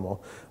pretty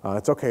normal.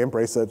 It's okay,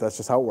 embrace it. That's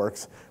just how it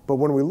works. But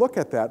when we look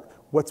at that,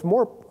 what's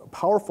more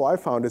powerful I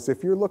found is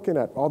if you're looking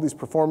at all these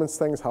performance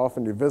things, how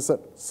often do you visit,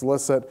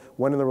 solicit,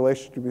 when in the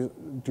relationship do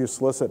you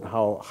solicit,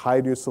 how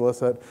high do you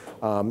solicit,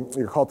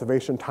 your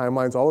cultivation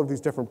timelines, all of these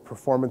different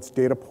performance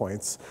data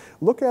points.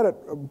 Look at it,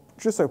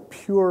 just a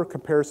pure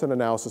comparison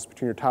analysis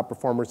between your top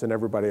performers and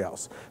everybody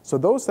else. So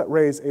those that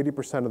raise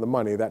 80% of the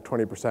money, that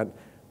 20%,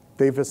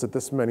 they visit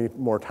this many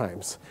more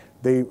times.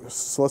 They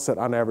solicit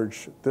on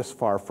average this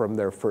far from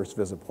their first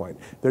visit point.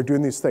 They're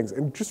doing these things.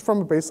 And just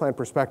from a baseline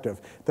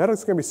perspective, that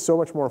is going to be so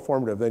much more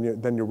informative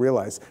than you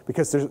realize,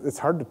 because it's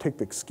hard to take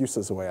the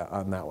excuses away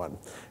on that one.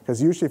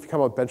 Because usually if you come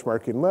up with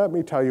benchmarking, let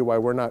me tell you why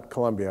we're not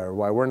Columbia or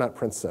why we're not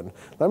Princeton.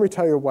 Let me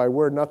tell you why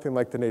we're nothing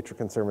like the Nature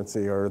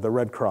Conservancy or the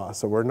Red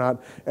Cross, or we're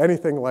not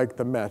anything like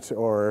the Met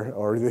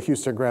or the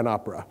Houston Grand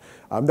Opera.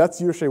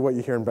 That's usually what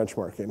you hear in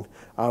benchmarking.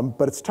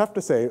 But it's tough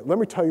to say, let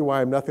me tell you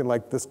why I'm nothing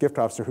like this gift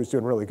officer who's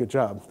doing a really good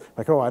job.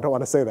 Like, oh, I don't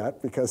want to say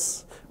that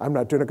because I'm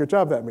not doing a good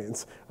job, that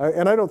means.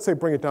 And I don't say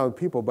bring it down to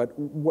people, but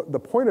the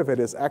point of it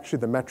is actually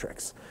the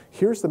metrics.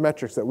 Here's the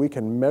metrics that we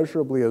can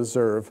measurably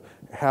observe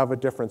have a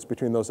difference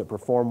between those that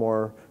perform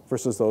more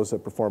versus those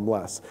that perform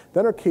less.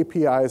 Then our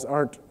KPIs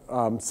aren't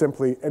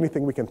simply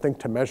anything we can think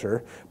to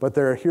measure, but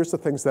here's the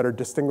things that are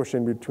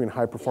distinguishing between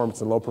high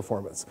performance and low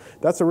performance.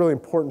 That's a really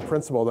important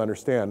principle to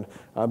understand,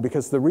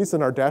 because the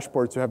reason our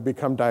dashboards have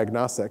become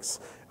diagnostics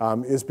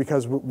is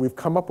because we've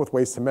come up with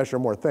ways to measure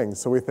more things.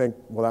 So we think,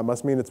 well, that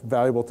must mean it's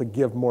valuable to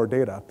give more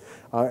data.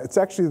 It's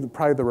actually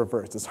probably the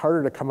reverse. It's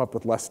harder to come up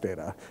with less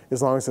data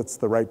as long as it's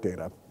the right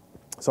data.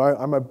 So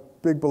I'm a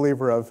big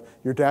believer of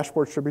your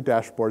dashboards should be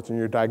dashboards and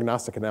your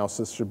diagnostic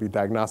analysis should be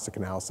diagnostic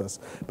analysis,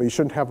 but you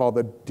shouldn't have all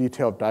the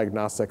detailed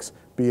diagnostics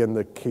be in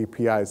the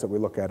KPIs that we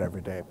look at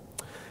every day.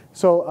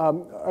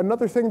 So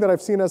another thing that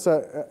I've seen as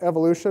an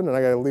evolution, and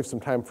I got to leave some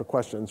time for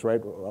questions,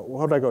 right?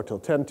 How did I go till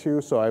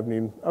 10:02? So I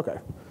mean, okay,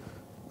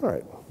 all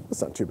right,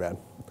 that's not too bad.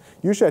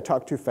 Usually I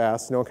talk too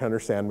fast, no one can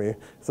understand me.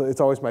 So it's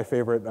always my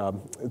favorite.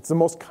 It's the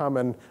most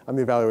common on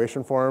the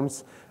evaluation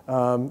forums.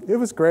 It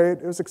was great,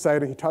 it was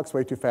exciting. He talks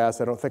way too fast.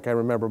 I don't think I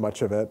remember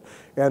much of it.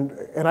 And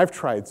I've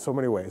tried so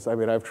many ways. I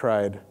mean, I've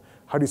tried,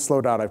 how do you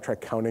slow down? I've tried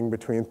counting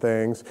between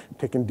things,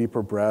 taking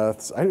deeper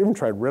breaths. I even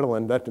tried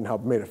Ritalin, that didn't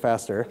help, made it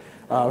faster.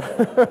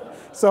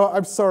 So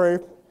I'm sorry.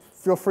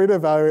 Feel free to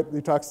evaluate. He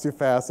talks too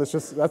fast. It's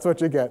just, that's what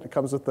you get. It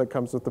comes with the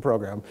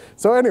program.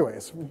 So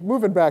anyways,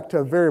 moving back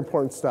to very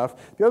important stuff.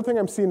 The other thing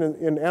I'm seeing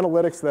in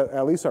analytics that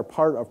at least are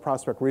part of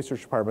prospect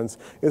research departments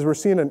is we're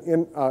seeing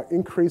an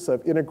increase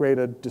of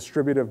integrated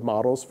distributive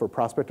models for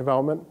prospect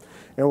development.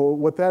 And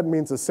what that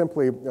means is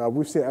simply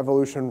we've seen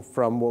evolution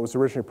from what was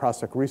originally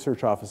prospect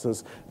research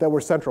offices that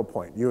were central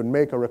point. You would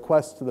make a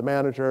request to the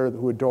manager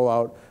who would dole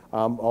out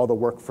all the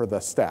work for the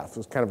staff. It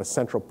was kind of a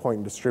central point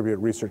and distributed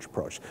research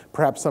approach.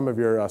 Perhaps some of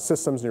your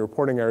systems and your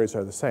reporting areas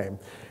are the same.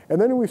 And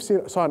then we've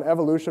saw an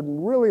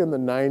evolution really in the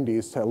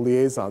 90s to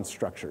liaison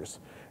structures.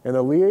 And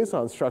the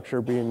liaison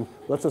structure being,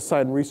 let's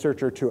assign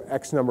researcher to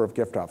X number of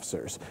gift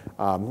officers.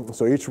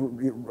 So each,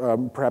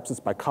 perhaps it's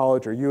by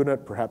college or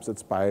unit, perhaps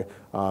it's by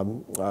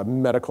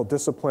medical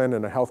discipline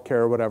and a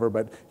healthcare or whatever,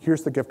 but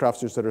here's the gift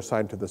officers that are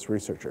assigned to this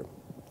researcher.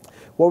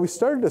 What we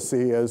started to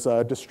see is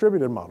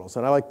distributed models,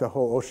 and I like the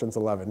whole Ocean's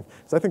 11,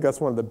 because I think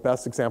that's one of the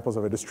best examples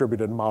of a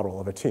distributed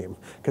model of a team,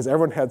 because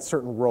everyone had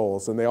certain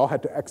roles, and they all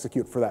had to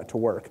execute for that to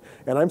work.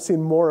 And I'm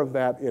seeing more of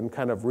that in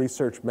kind of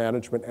research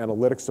management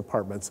analytics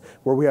departments,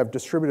 where we have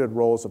distributed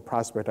roles of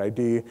prospect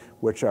ID,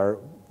 which are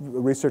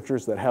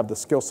researchers that have the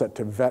skill set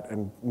to vet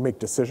and make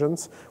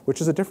decisions, which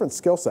is a different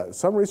skill set.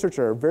 Some researchers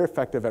are very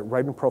effective at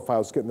writing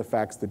profiles, getting the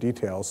facts, the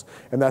details,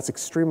 and that's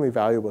extremely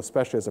valuable,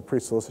 especially as a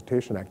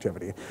pre-solicitation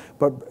activity.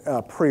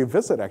 But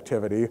pre-visit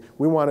activity,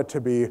 we want it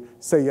to be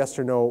say yes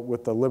or no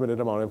with the limited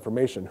amount of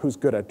information. Who's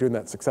good at doing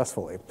that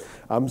successfully?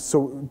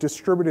 So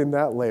distributing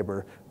that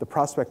labor, the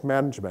prospect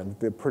management,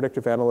 the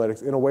predictive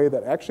analytics in a way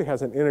that actually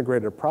has an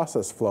integrated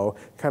process flow,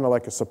 kind of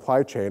like a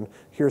supply chain.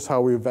 Here's how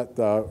we vet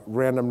the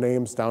random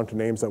names down to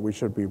names that we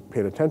should be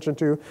paid attention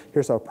to.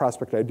 Here's how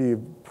prospect ID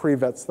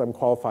pre-vets them,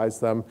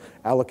 qualifies them,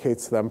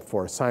 allocates them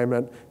for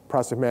assignment.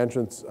 Prospect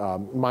management's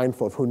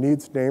mindful of who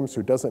needs names,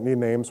 who doesn't need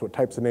names, what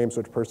types of names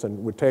which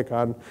person would take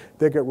on.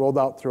 They get rolled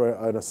out through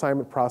an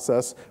assignment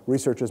process.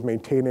 Research is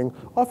maintaining.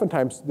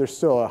 Oftentimes, there's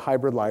still a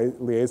hybrid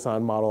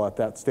liaison model at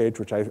that stage,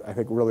 which I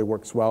think really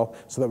works well,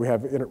 so that we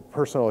have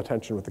interpersonal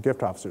attention with the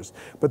gift officers.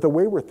 But the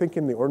way we're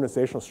thinking the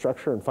organizational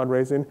structure and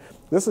fundraising,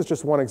 this is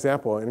just one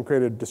example, an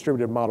integrated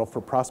distributed model for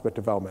prospect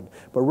development.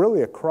 But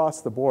really across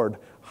the board,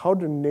 how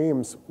do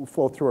names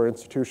flow through our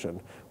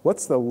institution?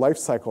 What's the life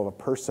cycle of a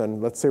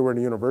person? Let's say we're in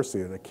a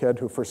university, a kid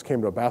who first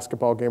came to a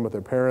basketball game with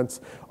their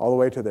parents, all the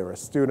way to they were a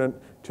student,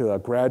 to a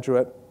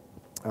graduate.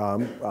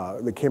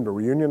 They came to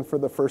reunion for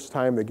the first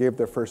time. They gave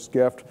their first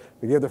gift.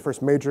 They gave their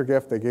first major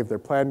gift. They gave their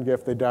planned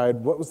gift. They died.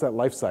 What was that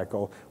life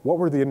cycle? What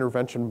were the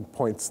intervention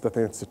points that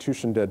the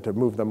institution did to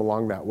move them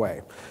along that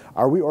way?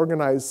 Are we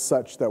organized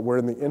such that we're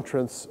in the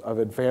interest of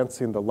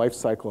advancing the life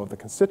cycle of the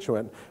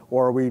constituent,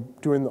 or are we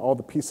doing all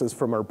the pieces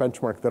from our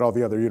benchmark that all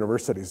the other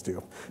universities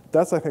do?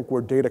 That's, I think,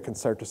 where data can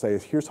start to say,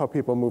 here's how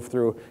people move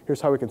through,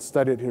 here's how we can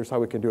study it, here's how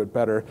we can do it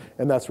better,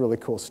 and that's really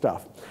cool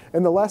stuff.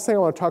 And the last thing I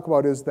want to talk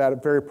about is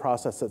that very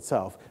process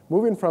itself,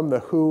 moving from the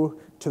who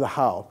to the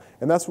how.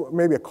 And that's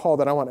maybe a call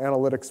that I want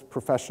analytics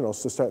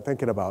professionals to start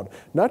thinking about.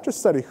 Not just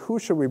study who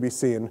should we be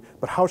seeing,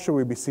 but how should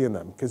we be seeing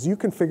them? Because you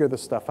can figure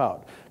this stuff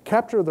out.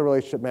 Capture the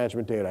relationship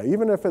management data,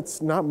 even if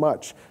it's not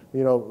much.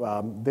 You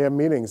know, they have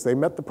meetings, they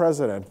met the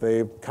president,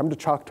 they come to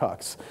chalk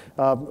talks.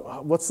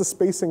 What's the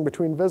spacing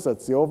between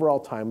visits, the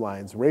overall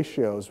timelines,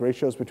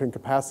 ratios between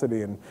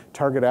capacity and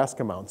target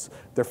ask amounts,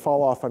 their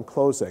fall off on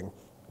closing.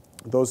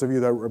 Those of you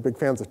that are big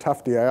fans of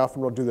Tufte, I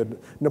often will do the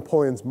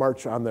Napoleon's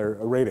March on their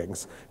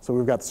ratings. So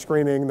we've got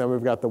screening, then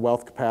we've got the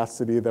wealth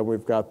capacity, then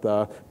we've got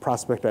the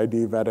prospect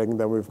ID vetting,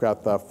 then we've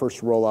got the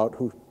first rollout,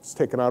 who's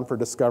taken on for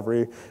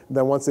discovery.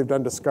 Then once they've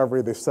done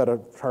discovery, they set a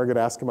target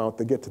ask amount,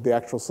 they get to the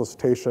actual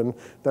solicitation,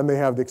 then they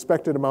have the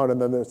expected amount,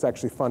 and then it's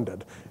actually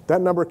funded.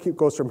 That number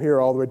goes from here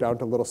all the way down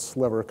to a little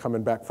sliver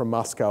coming back from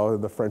Moscow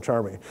in the French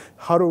army.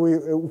 How do we,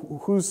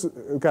 who's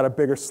got a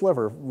bigger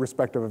sliver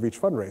respective of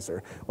each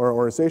fundraiser or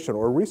organization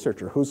or researcher?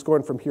 Who's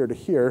going from here to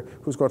here?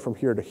 Who's going from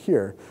here to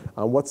here?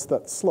 What's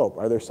that slope?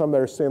 Are there some that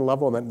are staying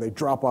level and then they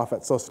drop off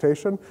at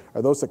solicitation?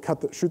 Are those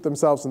that shoot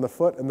themselves in the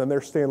foot and then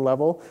they're staying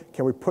level?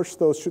 Can we push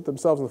those shoot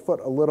themselves in the foot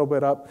a little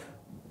bit up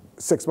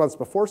 6 months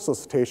before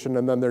solicitation,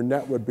 and then their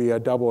net would be a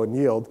double in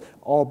yield,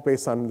 all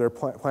based on their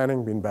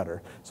planning being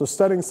better. So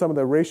studying some of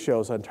the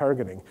ratios on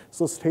targeting,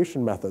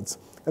 solicitation methods,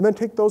 and then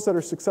take those that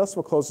are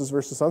successful closes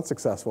versus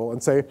unsuccessful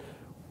and say,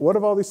 What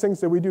of all these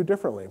things that we do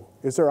differently?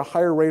 Is there a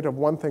higher rate of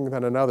one thing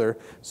than another,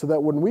 so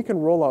that when we can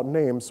roll out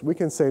names, we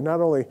can say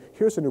not only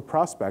here's a new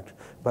prospect,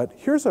 but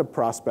here's a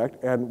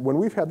prospect, and when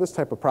we've had this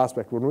type of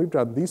prospect, when we've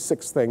done these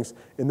 6 things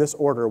in this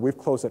order, we've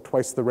closed at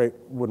twice the rate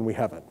when we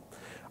haven't.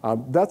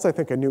 That's, I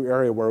think, a new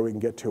area where we can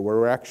get to, where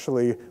we're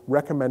actually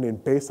recommending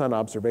based on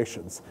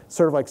observations.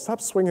 Sort of like, stop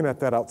swinging at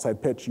that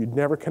outside pitch. You'd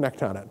never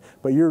connect on it.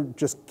 But you're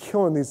just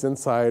killing these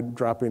inside,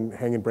 dropping,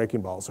 hanging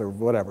breaking balls or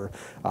whatever.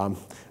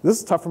 This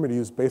is tough for me to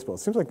use baseball.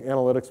 It seems like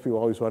analytics people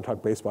always want to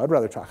talk baseball. I'd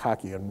rather talk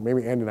hockey, and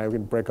maybe Andy and I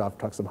can break off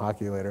and talk some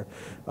hockey later.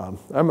 I'm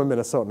a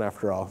Minnesotan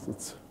after all.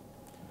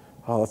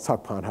 Let's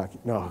talk pond hockey.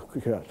 No,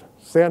 good.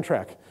 Stay on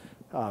track.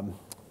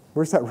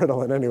 Where's that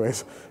Ritalin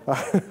anyways?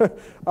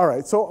 All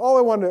right, so all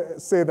I want to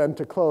say then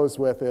to close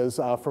with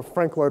is for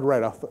Frank Lloyd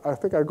Wright, I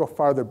think I'd go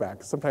farther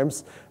back.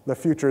 Sometimes the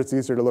future it's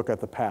easier to look at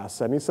the past.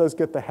 And he says,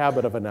 get the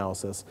habit of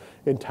analysis.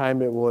 In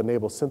time, it will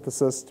enable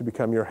synthesis to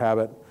become your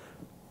habit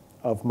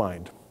of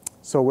mind.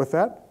 So with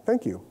that,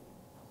 thank you.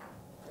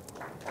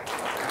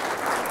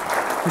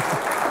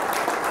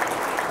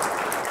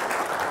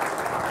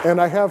 And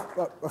I have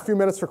a few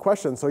minutes for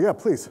questions, so yeah,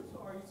 please.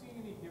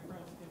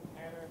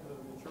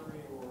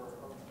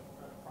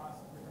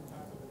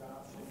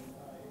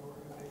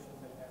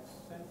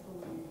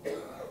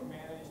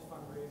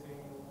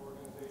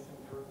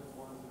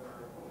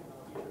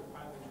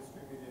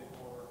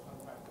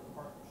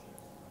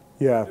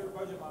 Yeah. There are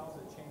budget models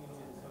that change,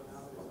 and so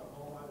now there's a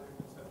whole other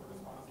different set of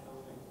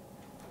responsibilities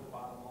to the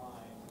bottom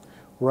line.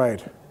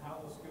 Right. And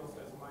how those skill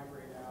sets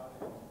migrate out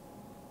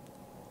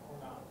or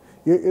not.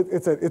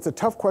 It's a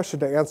tough question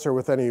to answer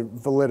with any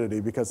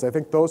validity, because I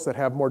think those that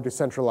have more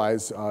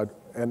decentralized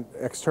and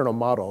external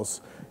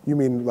models, you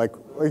mean like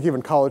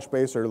even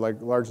college-based or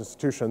like large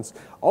institutions,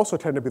 also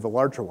tend to be the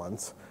larger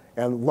ones.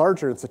 And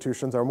larger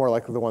institutions are more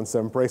likely the ones that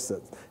embrace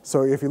it.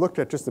 So if you looked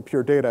at just the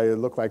pure data, it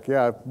looked like,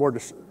 yeah, more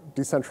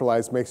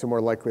decentralized makes you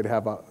more likely to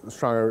have a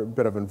stronger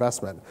bit of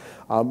investment.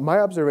 My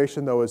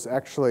observation, though, is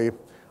actually,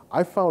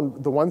 I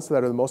found the ones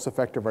that are the most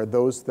effective are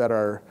those that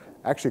are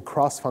actually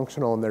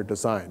cross-functional in their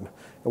design.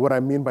 And what I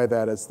mean by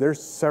that is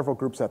there's several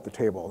groups at the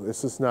table.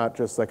 This is not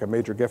just like a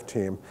major gift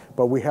team,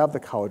 but we have the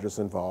colleges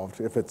involved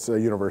if it's a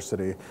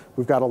university.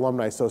 We've got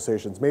alumni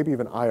associations, maybe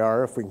even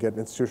IR if we can get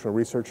institutional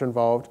research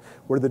involved,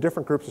 where the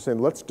different groups are saying,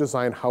 let's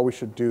design how we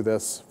should do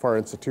this for our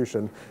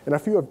institution. And a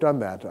few have done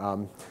that.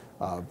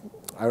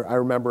 I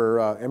remember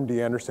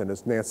MD Anderson,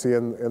 is Nancy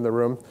in the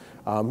room?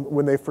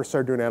 When they first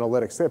started doing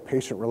analytics, they had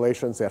patient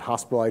relations, they had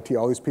hospital IT,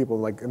 all these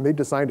people, and they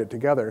designed it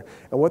together.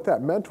 And what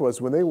that meant was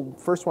when they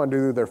first wanted to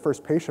do their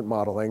first patient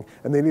modeling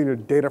and they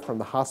needed data from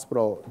the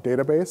hospital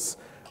database,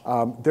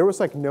 there was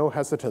like no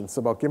hesitance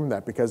about giving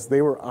that because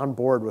they were on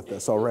board with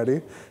this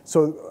already.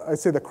 So I'd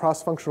say the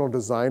cross-functional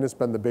design has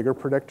been the bigger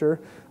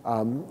predictor.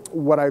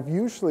 What I've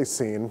usually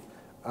seen,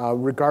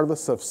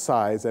 regardless of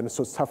size, and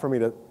so it's tough for me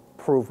to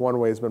prove one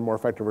way has been more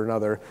effective or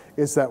another,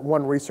 is that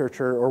one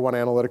researcher or one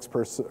analytics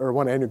person or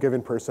one annual giving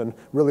person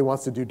really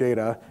wants to do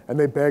data, and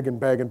they beg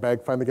and beg and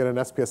beg, finally get an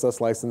SPSS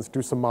license,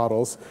 do some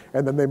models,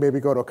 and then they maybe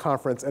go to a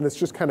conference, and it's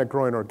just kind of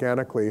growing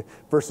organically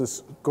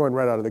versus going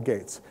right out of the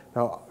gates.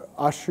 Now,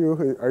 Ashu,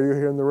 are you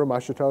here in the room,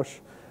 Ashutosh?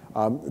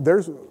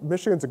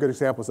 Michigan's a good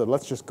example, said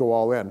let's just go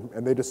all in,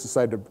 and they just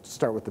decided to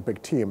start with the big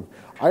team.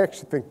 I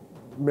actually think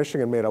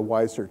Michigan made a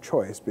wiser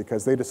choice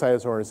because they decided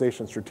as an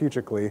organization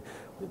strategically,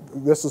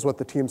 this is what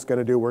the team's going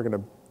to do. We're going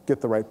to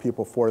get the right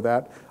people for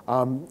that.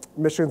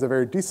 Michigan's a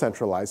very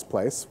decentralized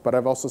place, but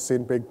I've also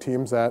seen big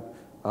teams at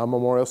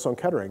Memorial Sloan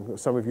Kettering.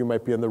 Some of you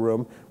might be in the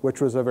room, which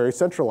was a very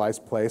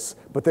centralized place,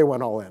 but they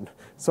went all in.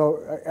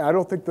 So I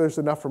don't think there's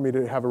enough for me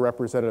to have a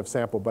representative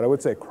sample, but I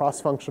would say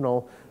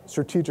cross-functional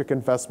strategic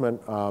investment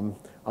on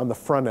the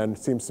front end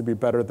seems to be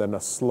better than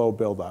a slow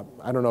build-up.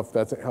 I don't know if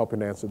that's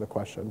helping to answer the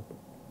question.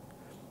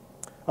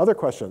 Other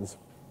questions?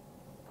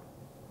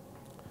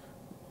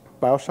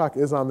 BioShock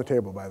is on the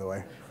table, by the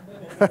way.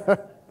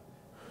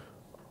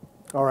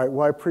 All right,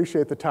 well, I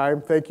appreciate the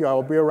time. Thank you. I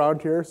will be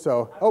around here.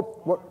 So,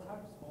 what? How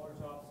do smaller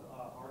jobs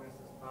harness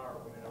this power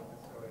when they don't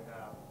necessarily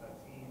have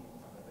a team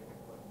that they can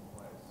put in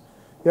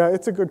place? Yeah,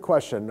 it's a good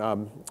question.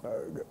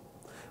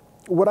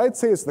 What I'd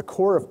say is the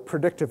core of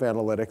predictive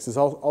analytics is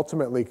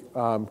ultimately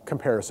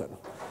comparison.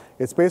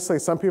 It's basically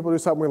some people do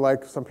something we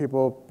like, some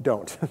people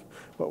don't.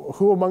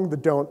 Who among the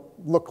don't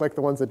look like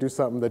the ones that do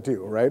something that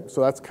do, right? So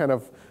that's kind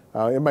of,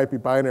 it might be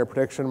binary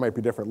prediction, it might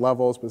be different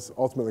levels, but it's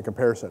ultimately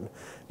comparison.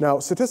 Now,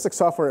 statistics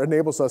software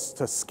enables us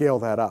to scale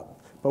that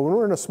up. But when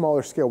we're in a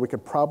smaller scale, we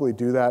could probably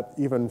do that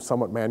even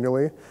somewhat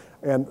manually.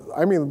 And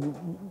I mean,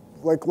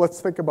 like,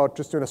 let's think about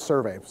just doing a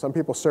survey. Some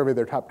people survey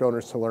their top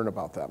donors to learn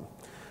about them.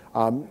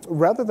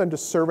 Rather than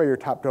just survey your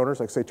top donors,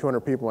 like say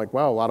 200 people, like,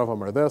 wow, a lot of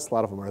them are this, a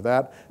lot of them are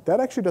that,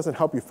 that actually doesn't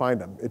help you find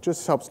them. It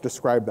just helps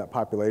describe that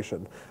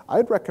population.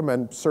 I'd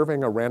recommend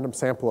surveying a random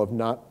sample of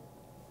not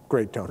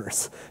great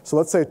donors. So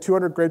let's say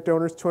 200 great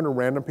donors, 200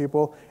 random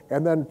people,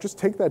 and then just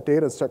take that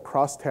data and start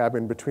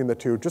cross-tabbing between the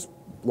two. Just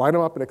line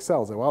them up in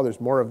Excel. Say, wow, there's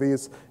more of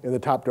these in the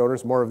top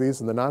donors, more of these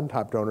in the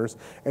non-top donors,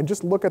 and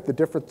just look at the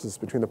differences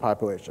between the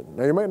population.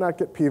 Now, you might not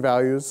get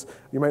p-values.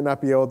 You might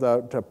not be able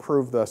to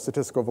prove the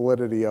statistical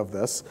validity of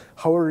this.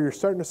 However, you're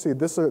starting to see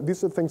these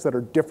are things that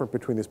are different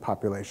between these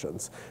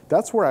populations.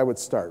 That's where I would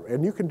start.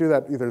 And you can do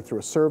that either through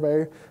a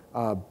survey.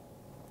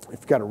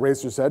 If you've got a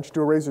razor's edge,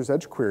 do a razor's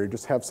edge query.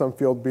 Just have some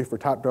field be for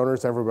top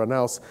donors, everyone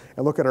else,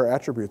 and look at our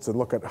attributes and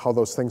look at how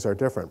those things are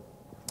different.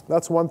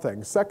 That's one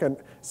thing. Second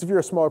is if you're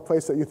a smaller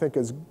place that you think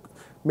is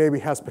maybe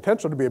has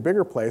potential to be a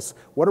bigger place,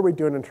 what are we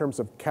doing in terms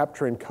of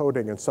capturing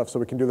coding and stuff so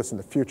we can do this in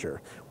the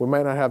future? We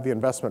might not have the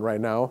investment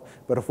right now,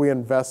 but if we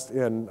invest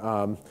in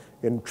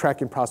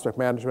tracking prospect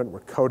management, we're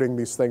coding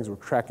these things, we're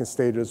tracking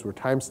stages, we're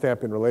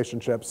time-stamping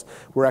relationships,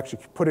 we're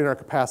actually putting our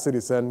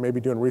capacities in,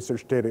 maybe doing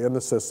research data in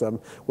the system.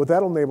 What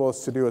that'll enable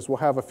us to do is we'll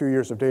have a few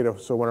years of data,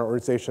 so when our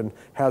organization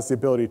has the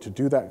ability to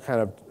do that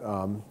kind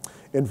of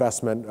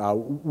investment,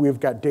 we've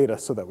got data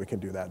so that we can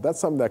do that. That's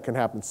something that can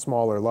happen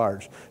small or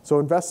large. So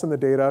invest in the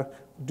data,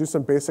 do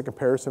some basic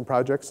comparison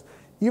projects.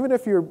 Even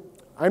if you're,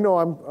 I know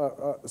I'm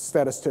a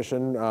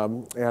statistician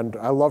and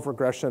I love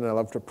regression and I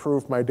love to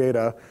prove my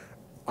data.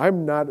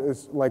 I'm not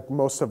as like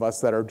most of us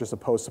that are just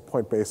opposed to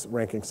point-based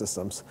ranking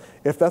systems.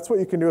 If that's what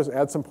you can do is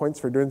add some points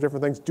for doing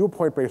different things, do a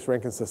point-based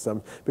ranking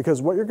system,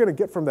 because what you're going to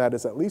get from that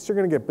is at least you're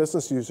going to get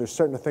business users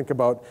starting to think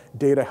about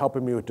data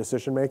helping me with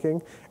decision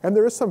making. And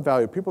there is some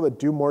value. People that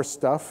do more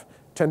stuff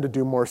tend to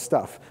do more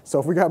stuff. So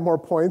if we got more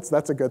points,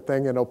 that's a good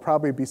thing, and it'll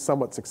probably be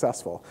somewhat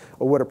successful.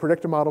 Would a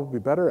predictive model be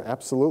better?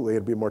 Absolutely.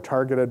 It'd be more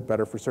targeted,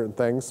 better for certain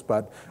things,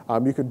 but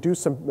you could do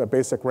some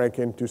basic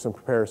ranking, do some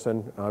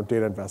comparison,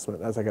 data investment.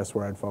 That's, I guess,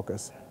 where I'd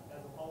focus. As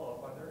a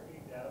follow-up, are there any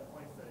data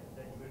points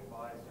that you would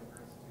advise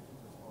younger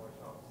institutions or smaller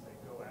shops to say,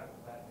 go after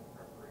that in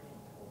preparation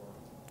for?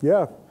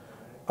 Yeah.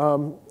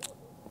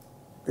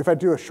 If I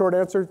do a short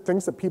answer,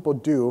 things that people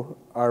do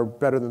are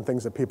better than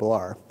things that people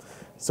are.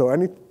 So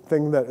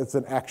anything that it's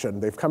an action,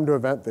 they've come to an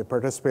event, they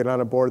participate on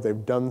a board,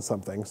 they've done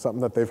something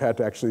that they've had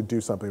to actually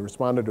do something,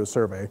 responded to a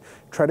survey,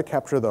 try to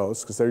capture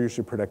those because they're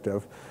usually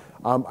predictive.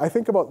 I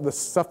think about the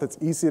stuff that's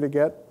easy to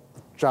get,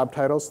 job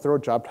titles, throw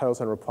job titles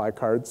on reply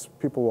cards.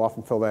 People will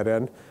often fill that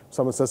in.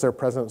 Someone says they're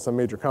president of some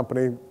major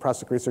company,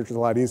 prospect research is a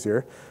lot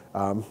easier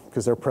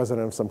because they're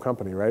president of some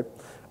company, right?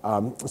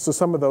 So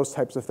some of those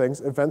types of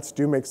things. Events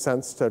do make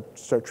sense to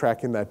start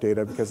tracking that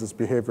data because it's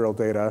behavioral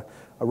data.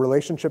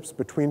 Relationships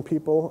between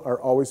people are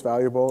always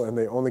valuable, and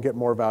they only get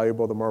more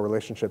valuable the more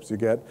relationships you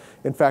get.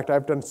 In fact,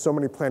 I've done so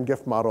many planned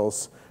gift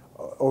models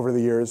over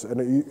the years,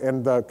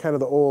 and the kind of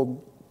the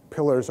old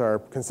pillars are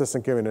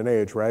consistent giving and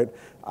age, right?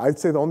 I'd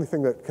say the only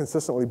thing that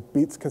consistently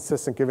beats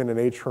consistent giving and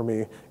age for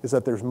me is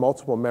that there's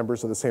multiple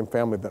members of the same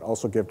family that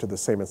also give to the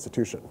same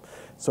institution.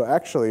 So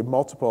actually,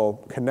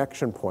 multiple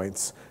connection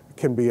points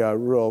can be a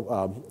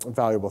real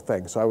valuable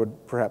thing. So I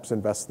would perhaps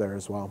invest there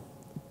as well.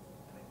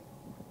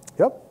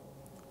 Yep.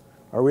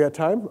 Are we at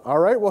time? All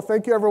right. Well,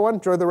 thank you, everyone.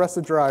 Enjoy the rest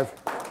of the drive.